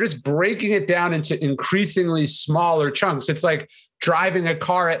just breaking it down into increasingly smaller chunks, it's like driving a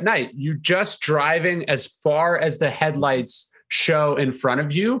car at night. You're just driving as far as the headlights show in front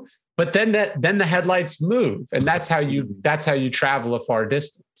of you, but then the headlights move, and that's how you travel a far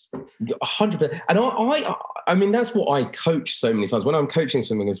distance. 100%. And I mean, that's what I coach so many times when I'm coaching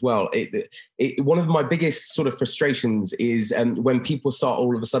swimming as well. One of my biggest sort of frustrations is when people start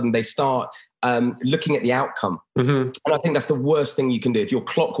all of a sudden they start looking at the outcome. Mm-hmm. And I think that's the worst thing you can do if you're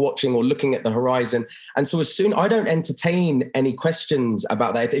clock watching or looking at the horizon. And so as soon, I don't entertain any questions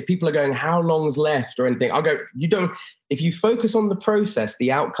about that. If people are going, how long's left or anything, I'll go, if you focus on the process,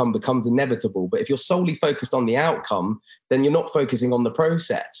 the outcome becomes inevitable. But if you're solely focused on the outcome, then you're not focusing on the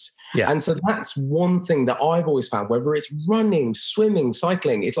process. Yeah. And so that's one thing that I've always found, whether it's running, swimming,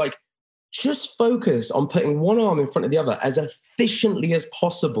 cycling, it's like, just focus on putting one arm in front of the other as efficiently as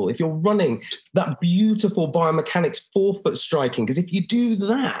possible. If you're running, that beautiful biomechanics forefoot striking, because if you do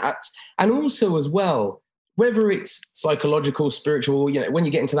that, and also as well, whether it's psychological, spiritual, when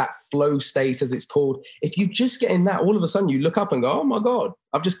you get into that flow state, as it's called, if you just get in that, all of a sudden you look up and go, oh my God,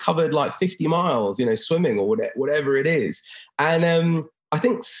 I've just covered like 50 miles, swimming or whatever it is. And I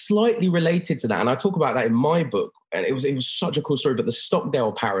think slightly related to that, and I talk about that in my book, and it was such a cool story, but the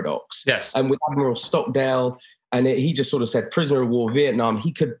Stockdale paradox. Yes. And with Admiral Stockdale, and he just sort of said, prisoner of war, Vietnam,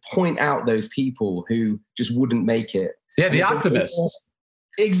 he could point out those people who just wouldn't make it. Yeah, the optimists.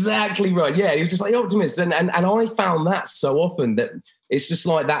 Exactly right. Yeah, he was just like the optimist. And I found that so often that it's just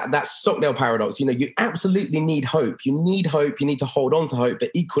like that Stockdale paradox. You absolutely need hope. You need hope. You need to hold on to hope. But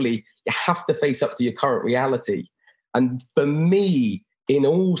equally, you have to face up to your current reality. And for me, in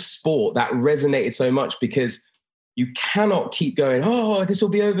all sport, that resonated so much because you cannot keep going, oh, this will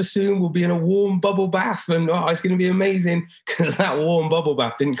be over soon. We'll be in a warm bubble bath and it's going to be amazing, because that warm bubble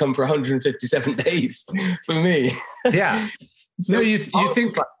bath didn't come for 157 days for me. Yeah. So you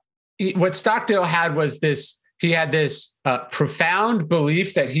think what Stockdale had was he had this profound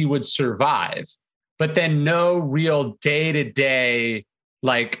belief that he would survive, but then no real day-to-day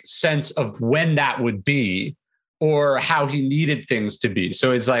sense of when that would be or how he needed things to be.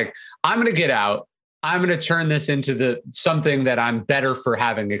 So it's like, I'm going to get out. I'm going to turn this into something that I'm better for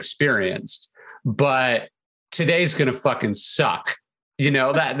having experienced, but today's going to fucking suck.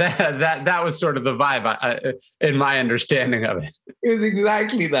 That was sort of the vibe in my understanding of it. It was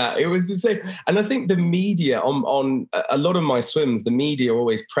exactly that. It was the same. And I think the media on a lot of my swims, the media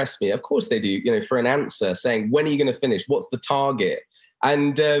always press me. Of course they do, for an answer saying, when are you going to finish? What's the target?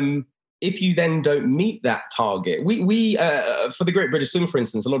 And, if you then don't meet that target, we for the Great British Swim, for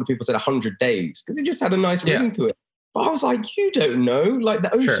instance, a lot of people said 100 days because it just had a nice ring to it. But I was like, you don't know, like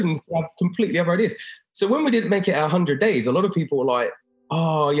the ocean have completely other ideas. So when we didn't make it 100 days, a lot of people were like,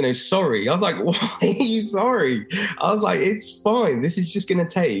 oh, sorry. I was like, why are you sorry? I was like, it's fine. This is just going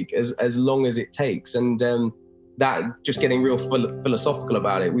to take as long as it takes. And that just getting real philosophical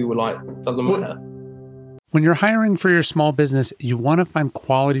about it, we were like, doesn't matter. When you're hiring for your small business, you want to find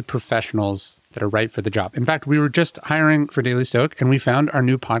quality professionals that are right for the job. In fact, we were just hiring for Daily Stoic, and we found our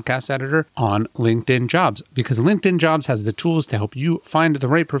new podcast editor on LinkedIn Jobs, because LinkedIn Jobs has the tools to help you find the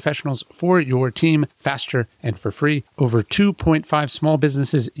right professionals for your team faster and for free. Over 2.5 small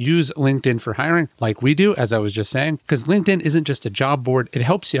businesses use LinkedIn for hiring, like we do, as I was just saying, because LinkedIn isn't just a job board. It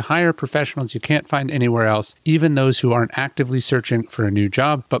helps you hire professionals you can't find anywhere else, even those who aren't actively searching for a new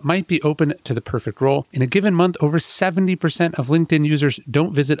job, but might be open to the perfect role. In a given month, over 70% of LinkedIn users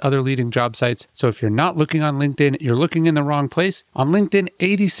don't visit other leading job sites. So if you're not looking on LinkedIn, you're looking in the wrong place. On LinkedIn,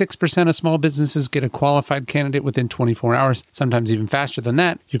 86% of small businesses get a qualified candidate within 24 hours, sometimes even faster than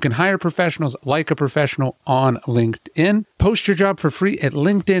that. You can hire professionals like a professional on LinkedIn. Post your job for free at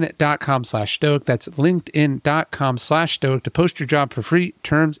linkedin.com/stoic. That's linkedin.com/stoic to post your job for free.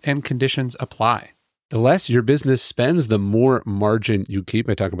 Terms and conditions apply. The less your business spends, the more margin you keep.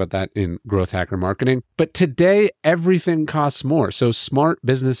 I talk about that in Growth Hacker Marketing. But today, everything costs more. So smart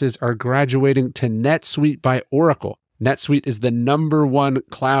businesses are graduating to NetSuite by Oracle. NetSuite is the #1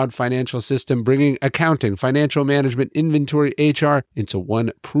 cloud financial system, bringing accounting, financial management, inventory, HR into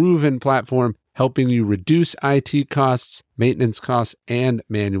one proven platform, helping you reduce IT costs, maintenance costs, and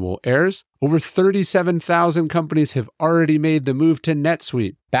manual errors. Over 37,000 companies have already made the move to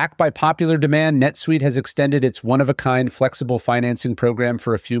NetSuite. Backed by popular demand, NetSuite has extended its one-of-a-kind flexible financing program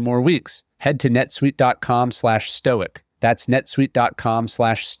for a few more weeks. Head to netsuite.com/stoic. That's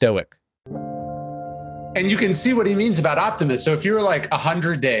netsuite.com/stoic. And you can see what he means about optimist. So if you're like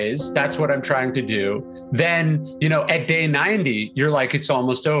 100 days, that's what I'm trying to do. Then, at day 90, you're like, it's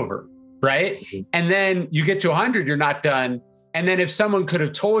almost over, right? Mm-hmm. And then you get to 100, you're not done. And then if someone could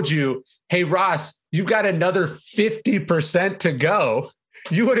have told you, hey, Ross, you've got another 50% to go,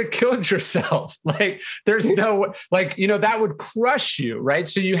 you would have killed yourself. Like there's no, that would crush you, right?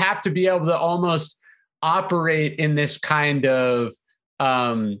 So you have to be able to almost operate in this kind of,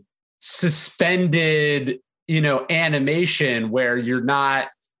 suspended, animation where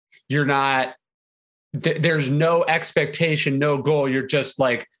there's no expectation, no goal. You're just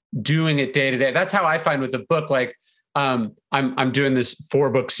like doing it day to day. That's how I find with the book. Like, I'm doing this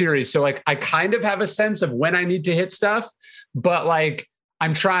 4-book series. So like, I kind of have a sense of when I need to hit stuff, but like,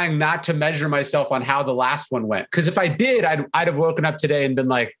 I'm trying not to measure myself on how the last one went. Cause if I did, I'd have woken up today and been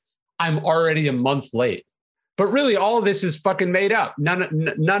like, I'm already a month late. But really, all of this is fucking made up. None of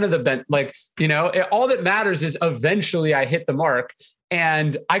the, all that matters is eventually I hit the mark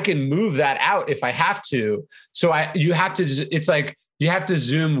and I can move that out if I have to. So you have to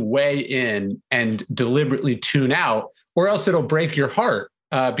zoom way in and deliberately tune out, or else it'll break your heart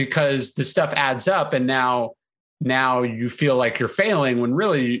because the stuff adds up. And now you feel like you're failing when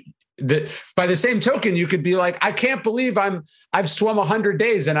really by the same token, you could be like, I can't believe I've swum 100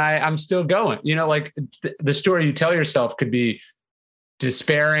 days and I'm still going, the story you tell yourself could be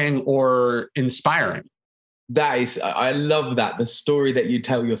despairing or inspiring. I love that. The story that you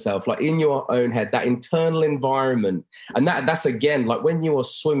tell yourself, like in your own head, that internal environment. And that's again, like when you are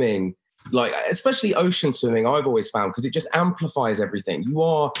swimming, like especially ocean swimming, I've always found, because it just amplifies everything. You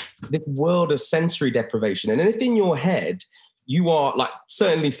are this world of sensory deprivation. And if in your head, you are like,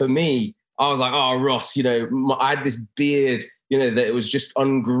 certainly for me, I was like, oh, Ross, I had this beard, that it was just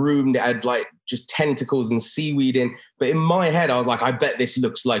ungroomed. It had like just tentacles and seaweed in. But in my head, I was like, I bet this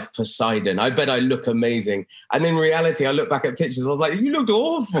looks like Poseidon. I bet I look amazing. And in reality, I look back at pictures. I was like, you looked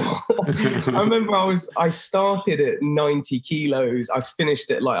awful. I remember I started at 90 kilos. I finished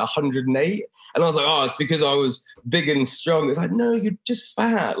at like 108. And I was like, oh, it's because I was big and strong. It's like, no, you're just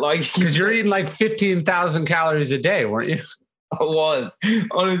fat. Like, because you're eating like 15,000 calories a day, weren't you? I was,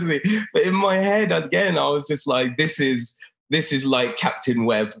 honestly. But in my head, again, I was just like, this is like Captain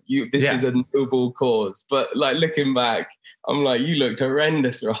Webb. This is a noble cause. But like looking back, I'm like, you looked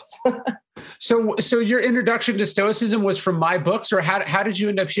horrendous, Ross. So your introduction to Stoicism was from my books, or how did you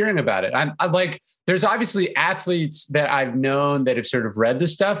end up hearing about it? I'm like, there's obviously athletes that I've known that have sort of read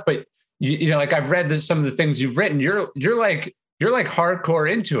this stuff, but like I've read some of the things you've written. You're like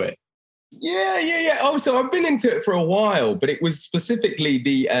hardcore into it. Yeah. Oh, so I've been into it for a while, but it was specifically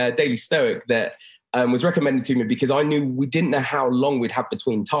the Daily Stoic that was recommended to me because I knew we didn't know how long we'd have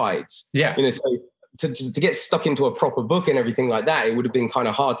between tides. Yeah. So to get stuck into a proper book and everything like that, it would have been kind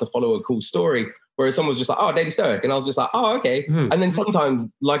of hard to follow a cool story. Whereas someone was just like, oh, Daily Stoic. And I was just like, oh, okay. Mm-hmm. And then sometimes,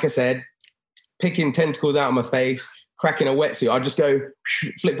 like I said, picking tentacles out of my face, cracking a wetsuit, I'd just go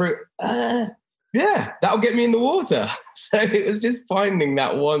flip through. Yeah, that'll get me in the water. So it was just finding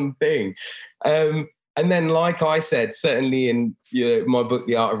that one thing. And then, like I said, certainly in my book,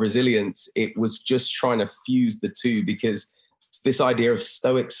 The Art of Resilience, it was just trying to fuse the two, because this idea of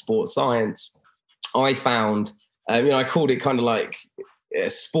Stoic sports science, I found, I called it kind of like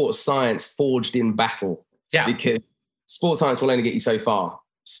sports science forged in battle. Yeah. Because sports science will only get you so far.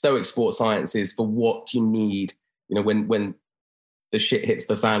 Stoic sports science is for what you need, when the shit hits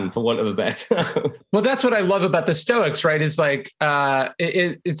the fan, for want of a better term. Well, that's what I love about the Stoics, right? It's like,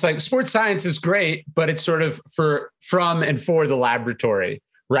 it's like sports science is great, but it's sort of from and for the laboratory,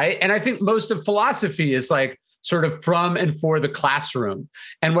 right? And I think most of philosophy is like sort of from and for the classroom.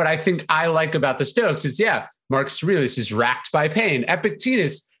 And what I think I like about the Stoics is, Marcus Aurelius is racked by pain.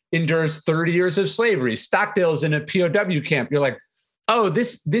 Epictetus endures 30 years of slavery. Stockdale's in a POW camp. You're like, oh,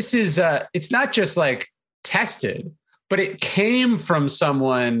 this is, it's not just like tested, but it came from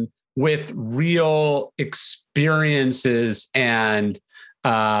someone with real experiences and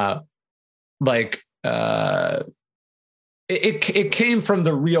it came from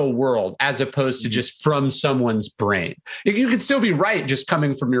the real world as opposed to just from someone's brain. You could still be right just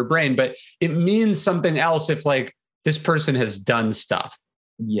coming from your brain, but it means something else if like this person has done stuff.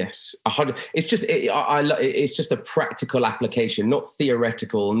 Yes, 100. It's just it's just a practical application, not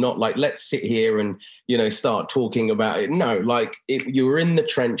theoretical. Not like let's sit here and start talking about it. No, like you were in the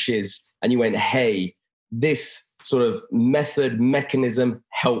trenches and you went, hey, this sort of mechanism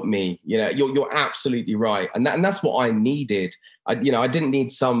helped me. You're absolutely right, and that's what I needed. I didn't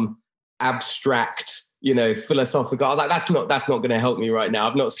need some abstract philosophical. I was like, that's not going to help me right now.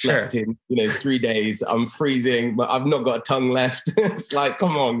 I've not slept in 3 days. I'm freezing, but I've not got a tongue left. It's like,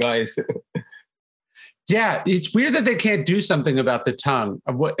 come on, guys. Yeah, it's weird that they can't do something about the tongue.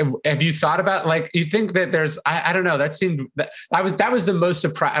 What have you thought about? Like, you think that there's, I don't know. That was the most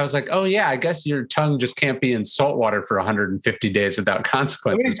surprise. I was like, oh yeah, I guess your tongue just can't be in salt water for 150 days without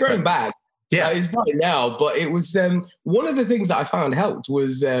consequences. I mean, it's growing back. Yeah, it's fine now. But it was one of the things that I found helped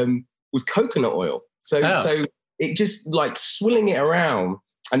was coconut oil. So it just like swilling it around,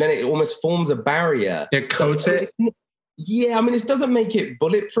 and then it almost forms a barrier. It coats it. Yeah, I mean, it doesn't make it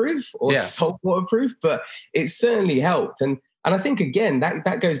bulletproof or salt waterproof, but it certainly helped. And I think, again,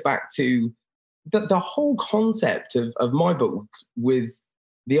 that goes back to the whole concept of my book, with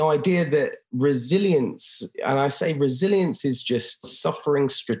the idea that resilience, and I say resilience is just suffering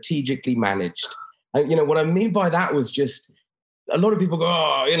strategically managed. And, what I mean by that was just, a lot of people go,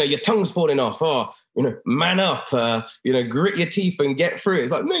 oh, your tongue's falling off. Oh, man up, grit your teeth and get through it.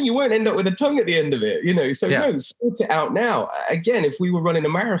 It's like, no, you won't end up with a tongue at the end of it, So no, sort it out now. Again, if we were running a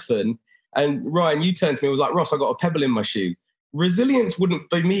marathon and Ryan, you turned to me and was like, Ross, I got a pebble in my shoe. Resilience wouldn't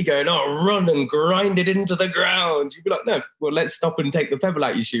be me going, oh, run and grind it into the ground. You'd be like, no, well, let's stop and take the pebble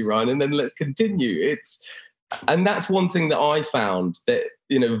out your shoe, Ryan, and then let's continue. And that's one thing that I found, that,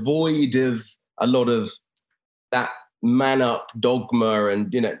 void of a lot of that man up dogma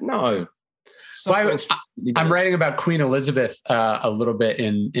and no. So I'm writing about Queen Elizabeth a little bit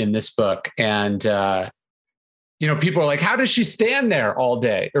in this book, and people are like, how does she stand there all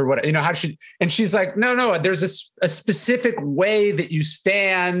day, or what? How does she? And she's like, no, there's a specific way that you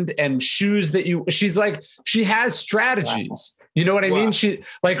stand and shoes that you. She's like, she has strategies. Wow. You know what I mean?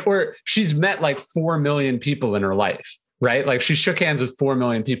 She's met like 4 million people in her life. Right? Like, she shook hands with 4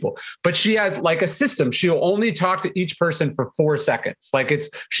 million people, but she has like a system. She'll only talk to each person for 4 seconds. Like,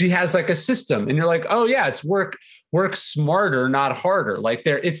 she has like a system, and you're like, oh yeah, it's work smarter, not harder. Like,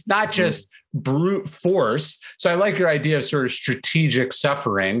 it's not just brute force. So I like your idea of sort of strategic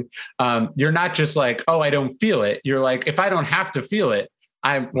suffering. You're not just like, oh, I don't feel it. You're like, if I don't have to feel it,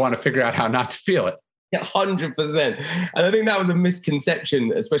 I want to figure out how not to feel it. Yeah, 100%. And I think that was a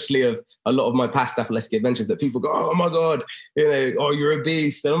misconception, especially of a lot of my past athletic adventures, that people go, oh my God, oh, you're a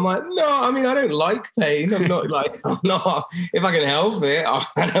beast. And I'm like, no, I mean, I don't like pain. I'm not like, if I can help it,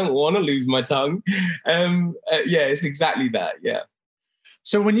 I don't want to lose my tongue. It's exactly that. Yeah.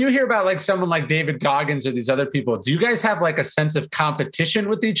 So when you hear about like someone like David Goggins or these other people, do you guys have like a sense of competition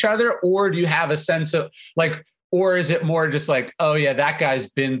with each other, or do you have a sense of like, or is it more just like, oh yeah, that guy's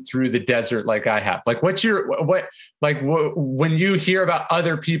been through the desert like I have? Like, when you hear about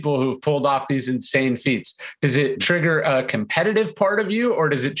other people who've pulled off these insane feats, does it trigger a competitive part of you, or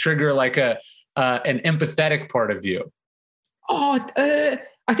does it trigger like an empathetic part of you? I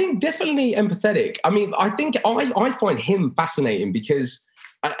think definitely empathetic. I mean, I think I find him fascinating because,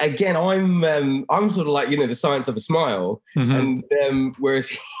 again, I'm sort of like, the science of a smile. Mm-hmm. And whereas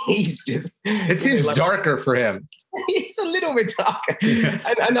he's just... It seems like, darker for him. It's a little bit darker.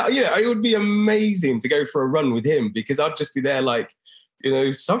 and it would be amazing to go for a run with him, because I'd just be there like,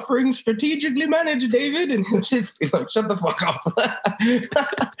 suffering strategically managed, David. And he'll just be like, shut the fuck up.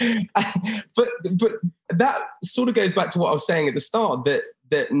 But that sort of goes back to what I was saying at the start,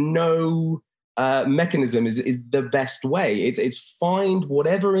 that no... mechanism is the best way. It's find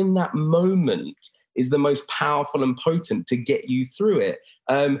whatever in that moment is the most powerful and potent to get you through it.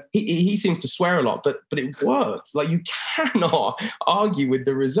 He seems to swear a lot, but it works. Like, you cannot argue with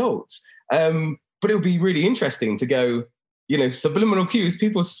the results. But it would be really interesting to go, subliminal cues,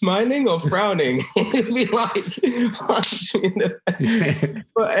 people smiling or frowning. It'd be like,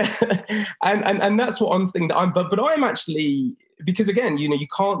 and that's what I'm thinking that I'm. But I'm actually. Because again, you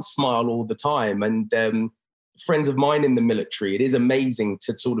can't smile all the time. And friends of mine in the military, it is amazing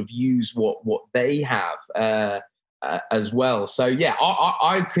to sort of use what they have as well. So yeah,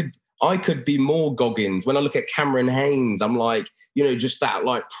 I could be more Goggins. When I look at Cameron Haynes, I'm like, just that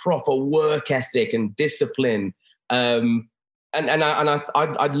like proper work ethic and discipline. And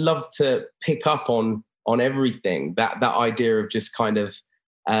I'd love to pick up on everything, that idea of just kind of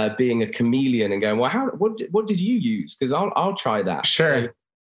being a chameleon and going, well, what did you use? Because I'll try that. Sure.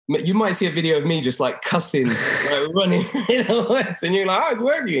 So you might see a video of me just like cussing, like running, and you're like, oh, it's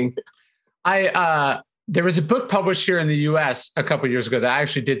working. There was a book published here in the US a couple of years ago that I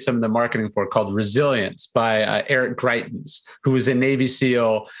actually did some of the marketing for called Resilience by Eric Greitens, who was a Navy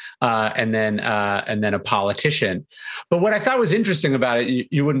SEAL and then a politician. But what I thought was interesting about it,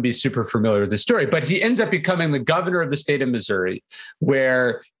 you wouldn't be super familiar with the story, but he ends up becoming the governor of the state of Missouri,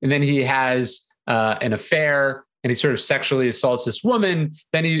 and then he has an affair and he sort of sexually assaults this woman.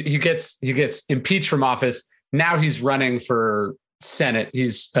 Then he gets impeached from office. Now he's running for Senate.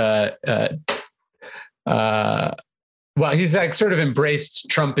 He's he's like sort of embraced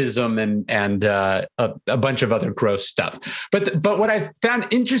Trumpism and a bunch of other gross stuff. But what I found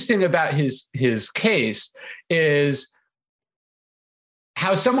interesting about his case is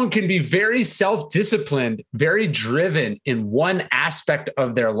how someone can be very self-disciplined, very driven in one aspect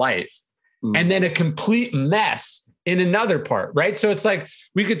of their life, and then a complete mess in another part, right? So it's like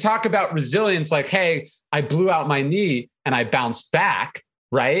we could talk about resilience, like, hey, I blew out my knee and I bounced back,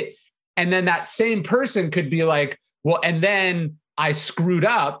 right? And then that same person could be like, well, and then I screwed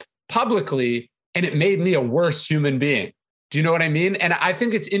up publicly and it made me a worse human being. Do you know what I mean? And I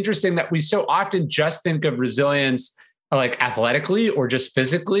think it's interesting that we so often just think of resilience like athletically or just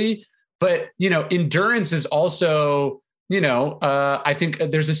physically, but, endurance is also, I think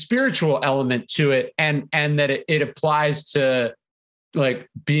there's a spiritual element to it and that it applies to like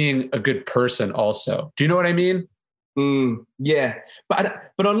being a good person also. Do you know what I mean? Yeah, but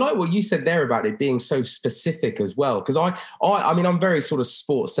I like what you said there about it being so specific as well, because I mean I'm very sort of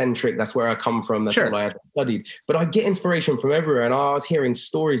sports centric. That's where I come from. That's what I had studied. But I get inspiration from everywhere, and I was hearing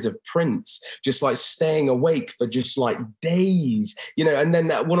stories of Prince just like staying awake for just like days, And then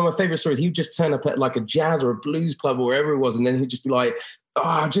one of my favorite stories, he would just turn up at like a jazz or a blues club or wherever it was, and then he'd just be like,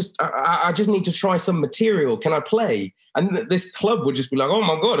 I just need to try some material. Can I play? And this club would just be like, oh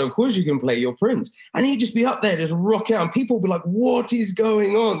my God, of course you can play, your Prince. And he'd just be up there, just rock out. And people would be like, what is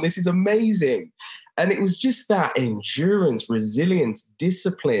going on? This is amazing. And it was just that endurance, resilience,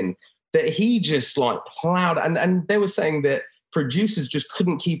 discipline that he just like plowed. And they were saying that producers just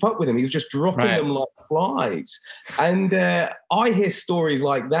couldn't keep up with him. He was just dropping them like flies. And I hear stories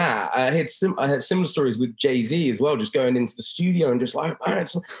like that. I had similar stories with Jay-Z as well, just going into the studio and just like, and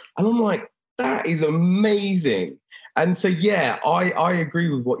I'm like, that is amazing. And so, yeah, I agree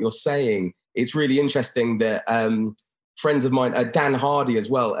with what you're saying. It's really interesting that friends of mine, Dan Hardy as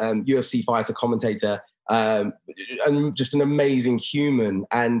well, UFC fighter, commentator, and just an amazing human.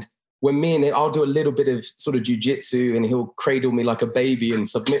 And when me and him, I'll do a little bit of sort of jujitsu and he'll cradle me like a baby and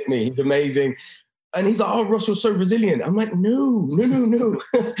submit me. He's amazing. And he's like, oh, Ross, you're so resilient. I'm like, no.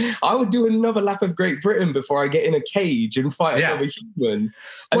 I would do another lap of Great Britain before I get in a cage and fight another human.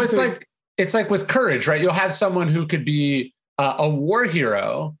 Well, it's like with courage, right? You'll have someone who could be a war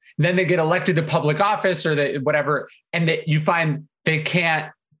hero, and then they get elected to public office or whatever, and that you find they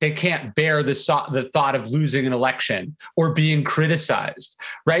can't bear the thought of losing an election or being criticized,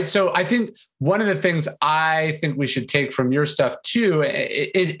 right? So I think one of the things I think we should take from your stuff too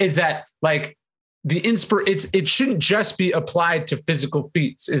is that like it shouldn't just be applied to physical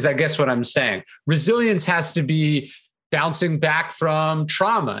feats, is I guess what I'm saying. Resilience has to be bouncing back from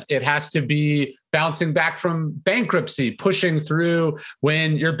trauma. It has to be bouncing back from bankruptcy, pushing through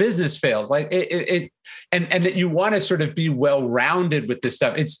when your business fails. Like and that you want to sort of be well-rounded with this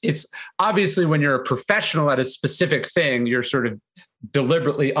stuff. It's obviously when you're a professional at a specific thing, you're sort of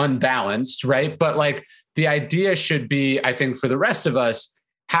deliberately unbalanced, right? But like the idea should be, I think for the rest of us,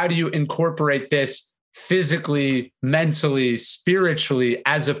 how do you incorporate this physically, mentally, spiritually,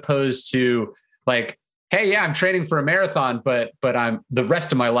 as opposed to like, hey, yeah, I'm training for a marathon, but the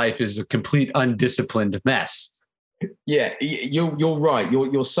rest of my life is a complete undisciplined mess. Yeah, you're right.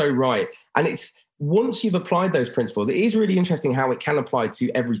 You're so right. And it's once you've applied those principles, it is really interesting how it can apply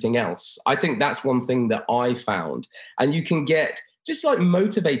to everything else. I think that's one thing that I found. And you can get just like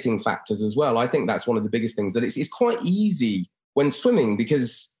motivating factors as well. I think that's one of the biggest things, that it's quite easy when swimming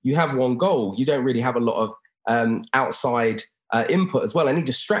because you have one goal. You don't really have a lot of outside input as well, any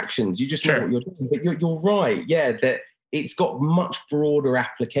distractions. You just know what you're doing. But you're right, yeah, that it's got much broader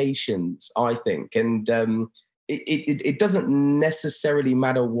applications, I think. And it doesn't necessarily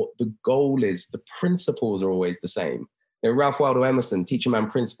matter what the goal is. The principles are always the same. Ralph Waldo Emerson, teach a man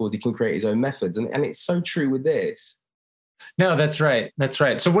principles, he can create his own methods. And it's so true with this. No, that's right. That's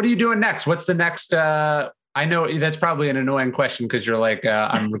right. So what are you doing next? What's the next... I know that's probably an annoying question because you're like,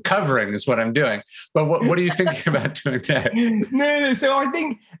 I'm recovering is what I'm doing. But what are you thinking about doing next? No. So I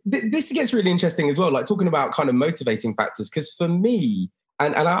think this gets really interesting as well, like talking about kind of motivating factors. Because for me,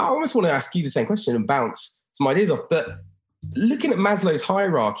 and I almost want to ask you the same question and bounce some ideas off, but looking at Maslow's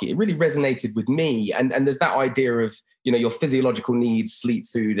hierarchy, it really resonated with me. And there's that idea of, your physiological needs, sleep,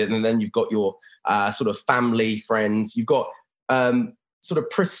 food, and then you've got your sort of family, friends. You've got sort of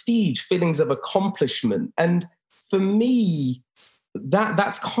prestige, feelings of accomplishment. And for me,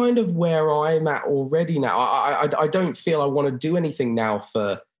 that's kind of where I'm at already now. I don't feel I want to do anything now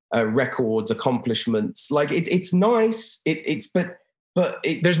for records, accomplishments. Like it's nice. But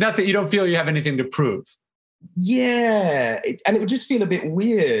there's nothing, you don't feel you have anything to prove. Yeah. And it would just feel a bit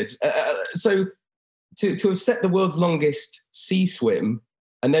weird. So to have set the world's longest sea swim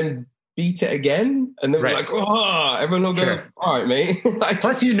and then beat it again. And then we're like, oh, everyone will go, all right, mate.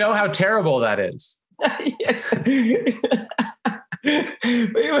 Plus, how terrible that is. Yes.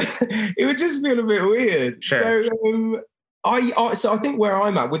 It would just feel a bit weird. Sure. So I think where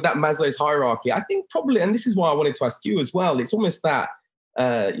I'm at with that Maslow's hierarchy, I think probably, and this is why I wanted to ask you as well, it's almost that,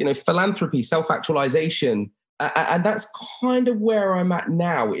 philanthropy, self-actualization. And that's kind of where I'm at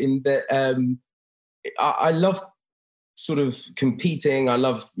now in that I love sort of competing. I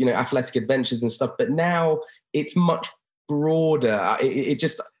love, athletic adventures and stuff, but now it's much broader.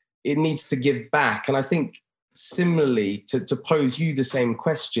 It needs to give back. And I think similarly to pose you the same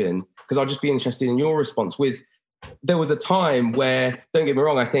question, because I'll just be interested in your response there was a time where, don't get me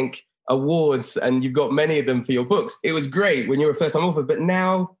wrong, I think awards, and you've got many of them for your books. It was great when you were a first-time author, but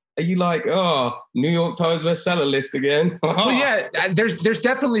now are you like, New York Times bestseller list again? Well, yeah, there's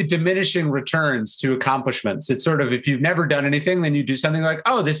definitely diminishing returns to accomplishments. It's sort of, if you've never done anything, then you do something like,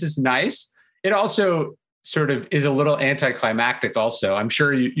 oh, this is nice. It also sort of is a little anticlimactic also. I'm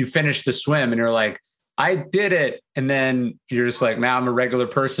sure you finish the swim and you're like, I did it. And then you're just like, now I'm a regular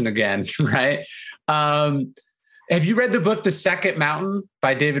person again, right? Have you read the book, The Second Mountain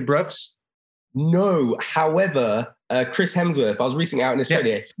by David Brooks? No. However, Chris Hemsworth, I was recently out in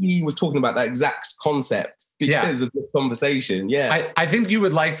Australia. Yeah. He was talking about that exact concept because of this conversation. Yeah. I think you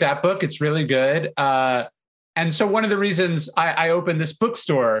would like that book. It's really good. And so one of the reasons I opened this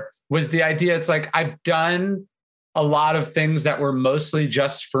bookstore was the idea. It's like, I've done a lot of things that were mostly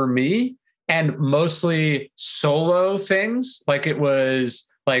just for me and mostly solo things. Like it was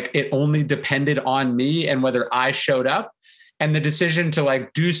like, it only depended on me and whether I showed up. And the decision to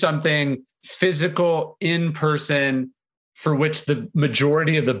like do something physical in person for which the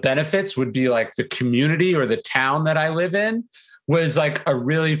majority of the benefits would be like the community or the town that I live in was like a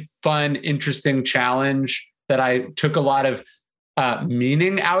really fun, interesting challenge that I took a lot of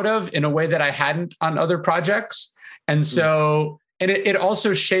meaning out of in a way that I hadn't on other projects. And so, and it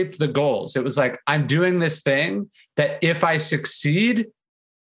also shaped the goals. It was like, I'm doing this thing that if I succeed,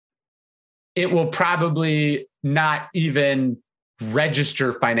 it will probably not even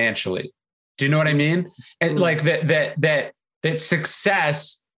register financially. Do you know what I mean? And like that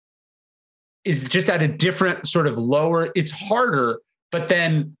success is just at a different sort of lower, it's harder, but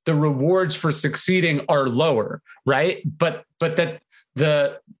then the rewards for succeeding are lower, right? But that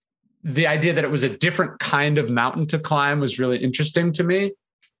the idea that it was a different kind of mountain to climb was really interesting to me.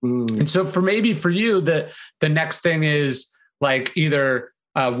 And so for you, the next thing is like either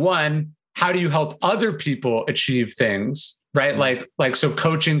one, how do you help other people achieve things, right? Like, so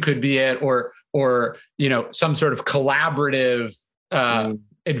coaching could be it, or, some sort of collaborative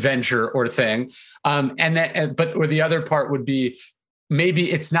adventure or thing. Or the other part would be,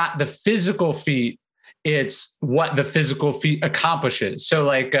 maybe it's not the physical feat, it's what the physical feat accomplishes. So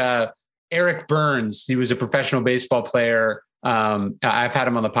like Eric Burns, he was a professional baseball player. I've had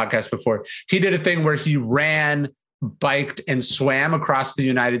him on the podcast before. He did a thing where he ran, biked, and swam across the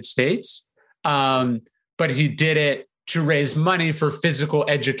United States. But he did it to raise money for physical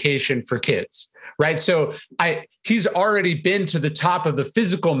education for kids, right? So he's already been to the top of the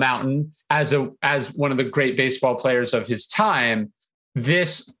physical mountain as one of the great baseball players of his time.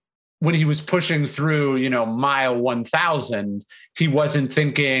 When he was pushing through, mile 1,000, he wasn't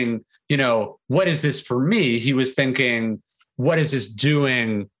thinking, what is this for me? He was thinking, what is this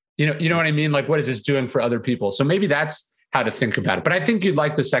doing? You know what I mean? Like, what is this doing for other people? So maybe that's how to think about it. But I think you'd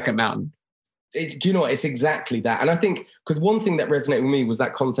like The Second Mountain. Do you know what? It's exactly that. And I think, because one thing that resonated with me was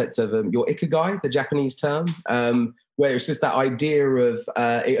that concept of your ikigai, the Japanese term, where it's just that idea of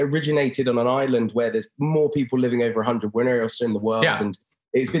it originated on an island where there's more people living over 100 where else in the world. Yeah. And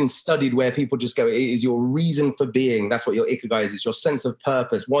it's been studied where people just go, it is your reason for being. That's what your ikigai is. It's your sense of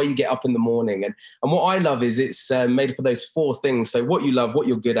purpose, why you get up in the morning. And what I love is it's made up of those four things. So what you love, what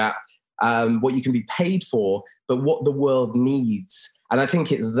you're good at, what you can be paid for, but what the world needs. And I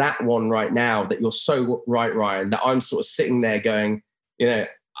think it's that one right now that you're so right, Ryan, that I'm sort of sitting there going,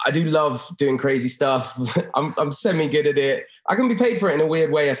 I do love doing crazy stuff. I'm semi good at it. I can be paid for it in a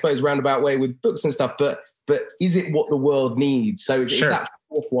weird way, I suppose, roundabout way with books and stuff. But but is it what the world needs? So is that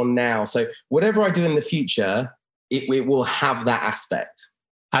fourth one now? So whatever I do in the future, it will have that aspect.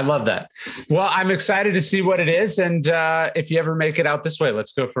 I love that. Well, I'm excited to see what it is. And if you ever make it out this way,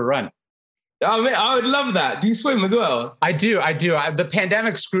 let's go for a run. Oh, man, I would love that. Do you swim as well? I do. The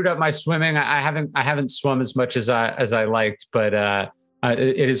pandemic screwed up my swimming. I haven't swum as much as I liked, but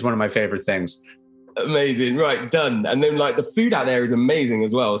it is one of my favorite things. Amazing. Right. Done. And then like the food out there is amazing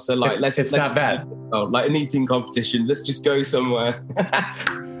as well. So like, let's not bad. Like an eating competition. Let's just go somewhere.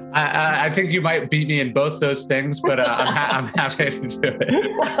 I think you might beat me in both those things, but I'm happy to do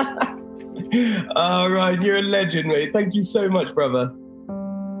it. All right. You're a legend, mate. Thank you so much, brother.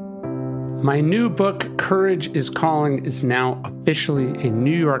 My new book, Courage is Calling, is now officially a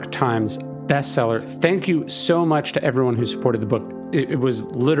New York Times bestseller. Thank you so much to everyone who supported the book. It was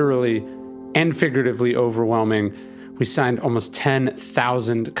literally and figuratively overwhelming. We signed almost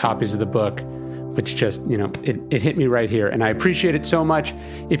 10,000 copies of the book, which just, it hit me right here. And I appreciate it so much.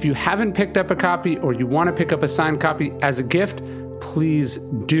 If you haven't picked up a copy or you want to pick up a signed copy as a gift, please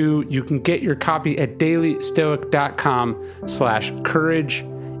do. You can get your copy at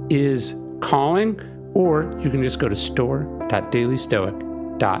dailystoic.com/courageiscalling, or you can just go to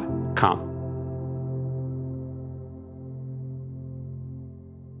store.dailystoic.com.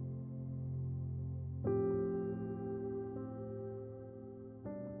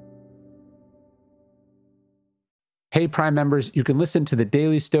 Hey, Prime members, you can listen to The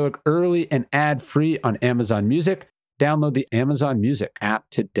Daily Stoic early and ad-free on Amazon Music. Download the Amazon Music app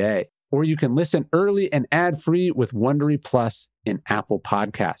today. Or you can listen early and ad-free with Wondery Plus in Apple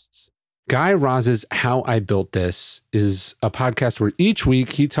Podcasts. Guy Raz's How I Built This is a podcast where each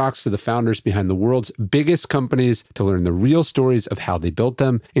week he talks to the founders behind the world's biggest companies to learn the real stories of how they built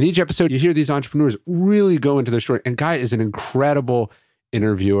them. In each episode, you hear these entrepreneurs really go into their story. And Guy is an incredible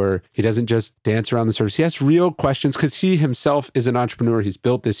interviewer. He doesn't just dance around the surface. He asks real questions because he himself is an entrepreneur. He's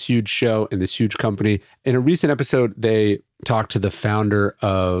built this huge show and this huge company. In a recent episode, they talked to the founder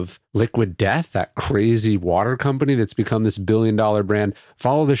of Liquid Death, that crazy water company that's become this billion-dollar brand.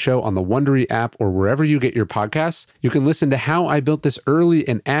 Follow the show on the Wondery app or wherever you get your podcasts. You can listen to How I Built This early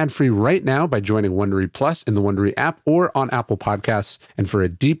and ad-free right now by joining Wondery Plus in the Wondery app or on Apple Podcasts. And for a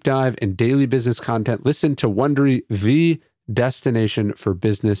deep dive in daily business content, listen to Wondery, the destination for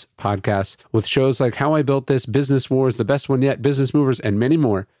business podcasts, with shows like How I Built This, Business Wars, The Best One Yet, Business Movers, and many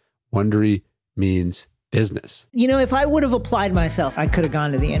more. Wondery means business. If I would have applied myself, I could have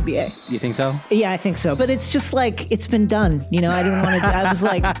gone to the NBA. You think so? Yeah, I think so. But it's just like, it's been done. I didn't want to, I was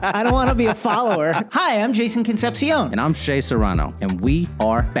like, I don't want to be a follower. Hi, I'm Jason Concepcion. And I'm Shea Serrano. And we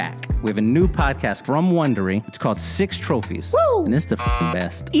are back. We have a new podcast from Wondery. It's called Six Trophies. Woo! And it's the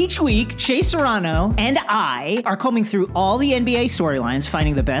best. Each week, Shea Serrano and I are combing through all the NBA storylines,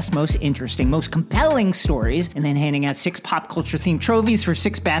 finding the best, most interesting, most compelling stories, and then handing out 6 pop culture themed trophies for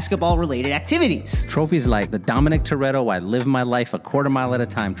 6 basketball related activities. Trophies like the Dominic Toretto I Live My Life a Quarter Mile at a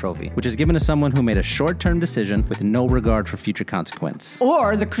Time trophy, which is given to someone who made a short-term decision with no regard for future consequence.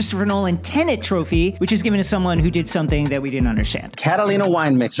 Or the Christopher Nolan Tenet trophy, which is given to someone who did something that we didn't understand. Catalina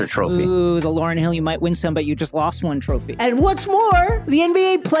Wine Mixer trophy. Ooh, the Lauryn Hill You Might Win Some, But You Just Lost One trophy. And what's more, the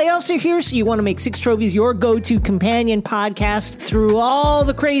NBA playoffs are here, so you want to make 6 Trophies your go-to companion podcast through all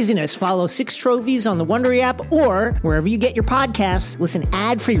the craziness. Follow 6 Trophies on the Wondery app or wherever you get your podcasts. Listen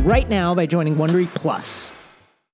ad-free right now by joining Wondery Plus.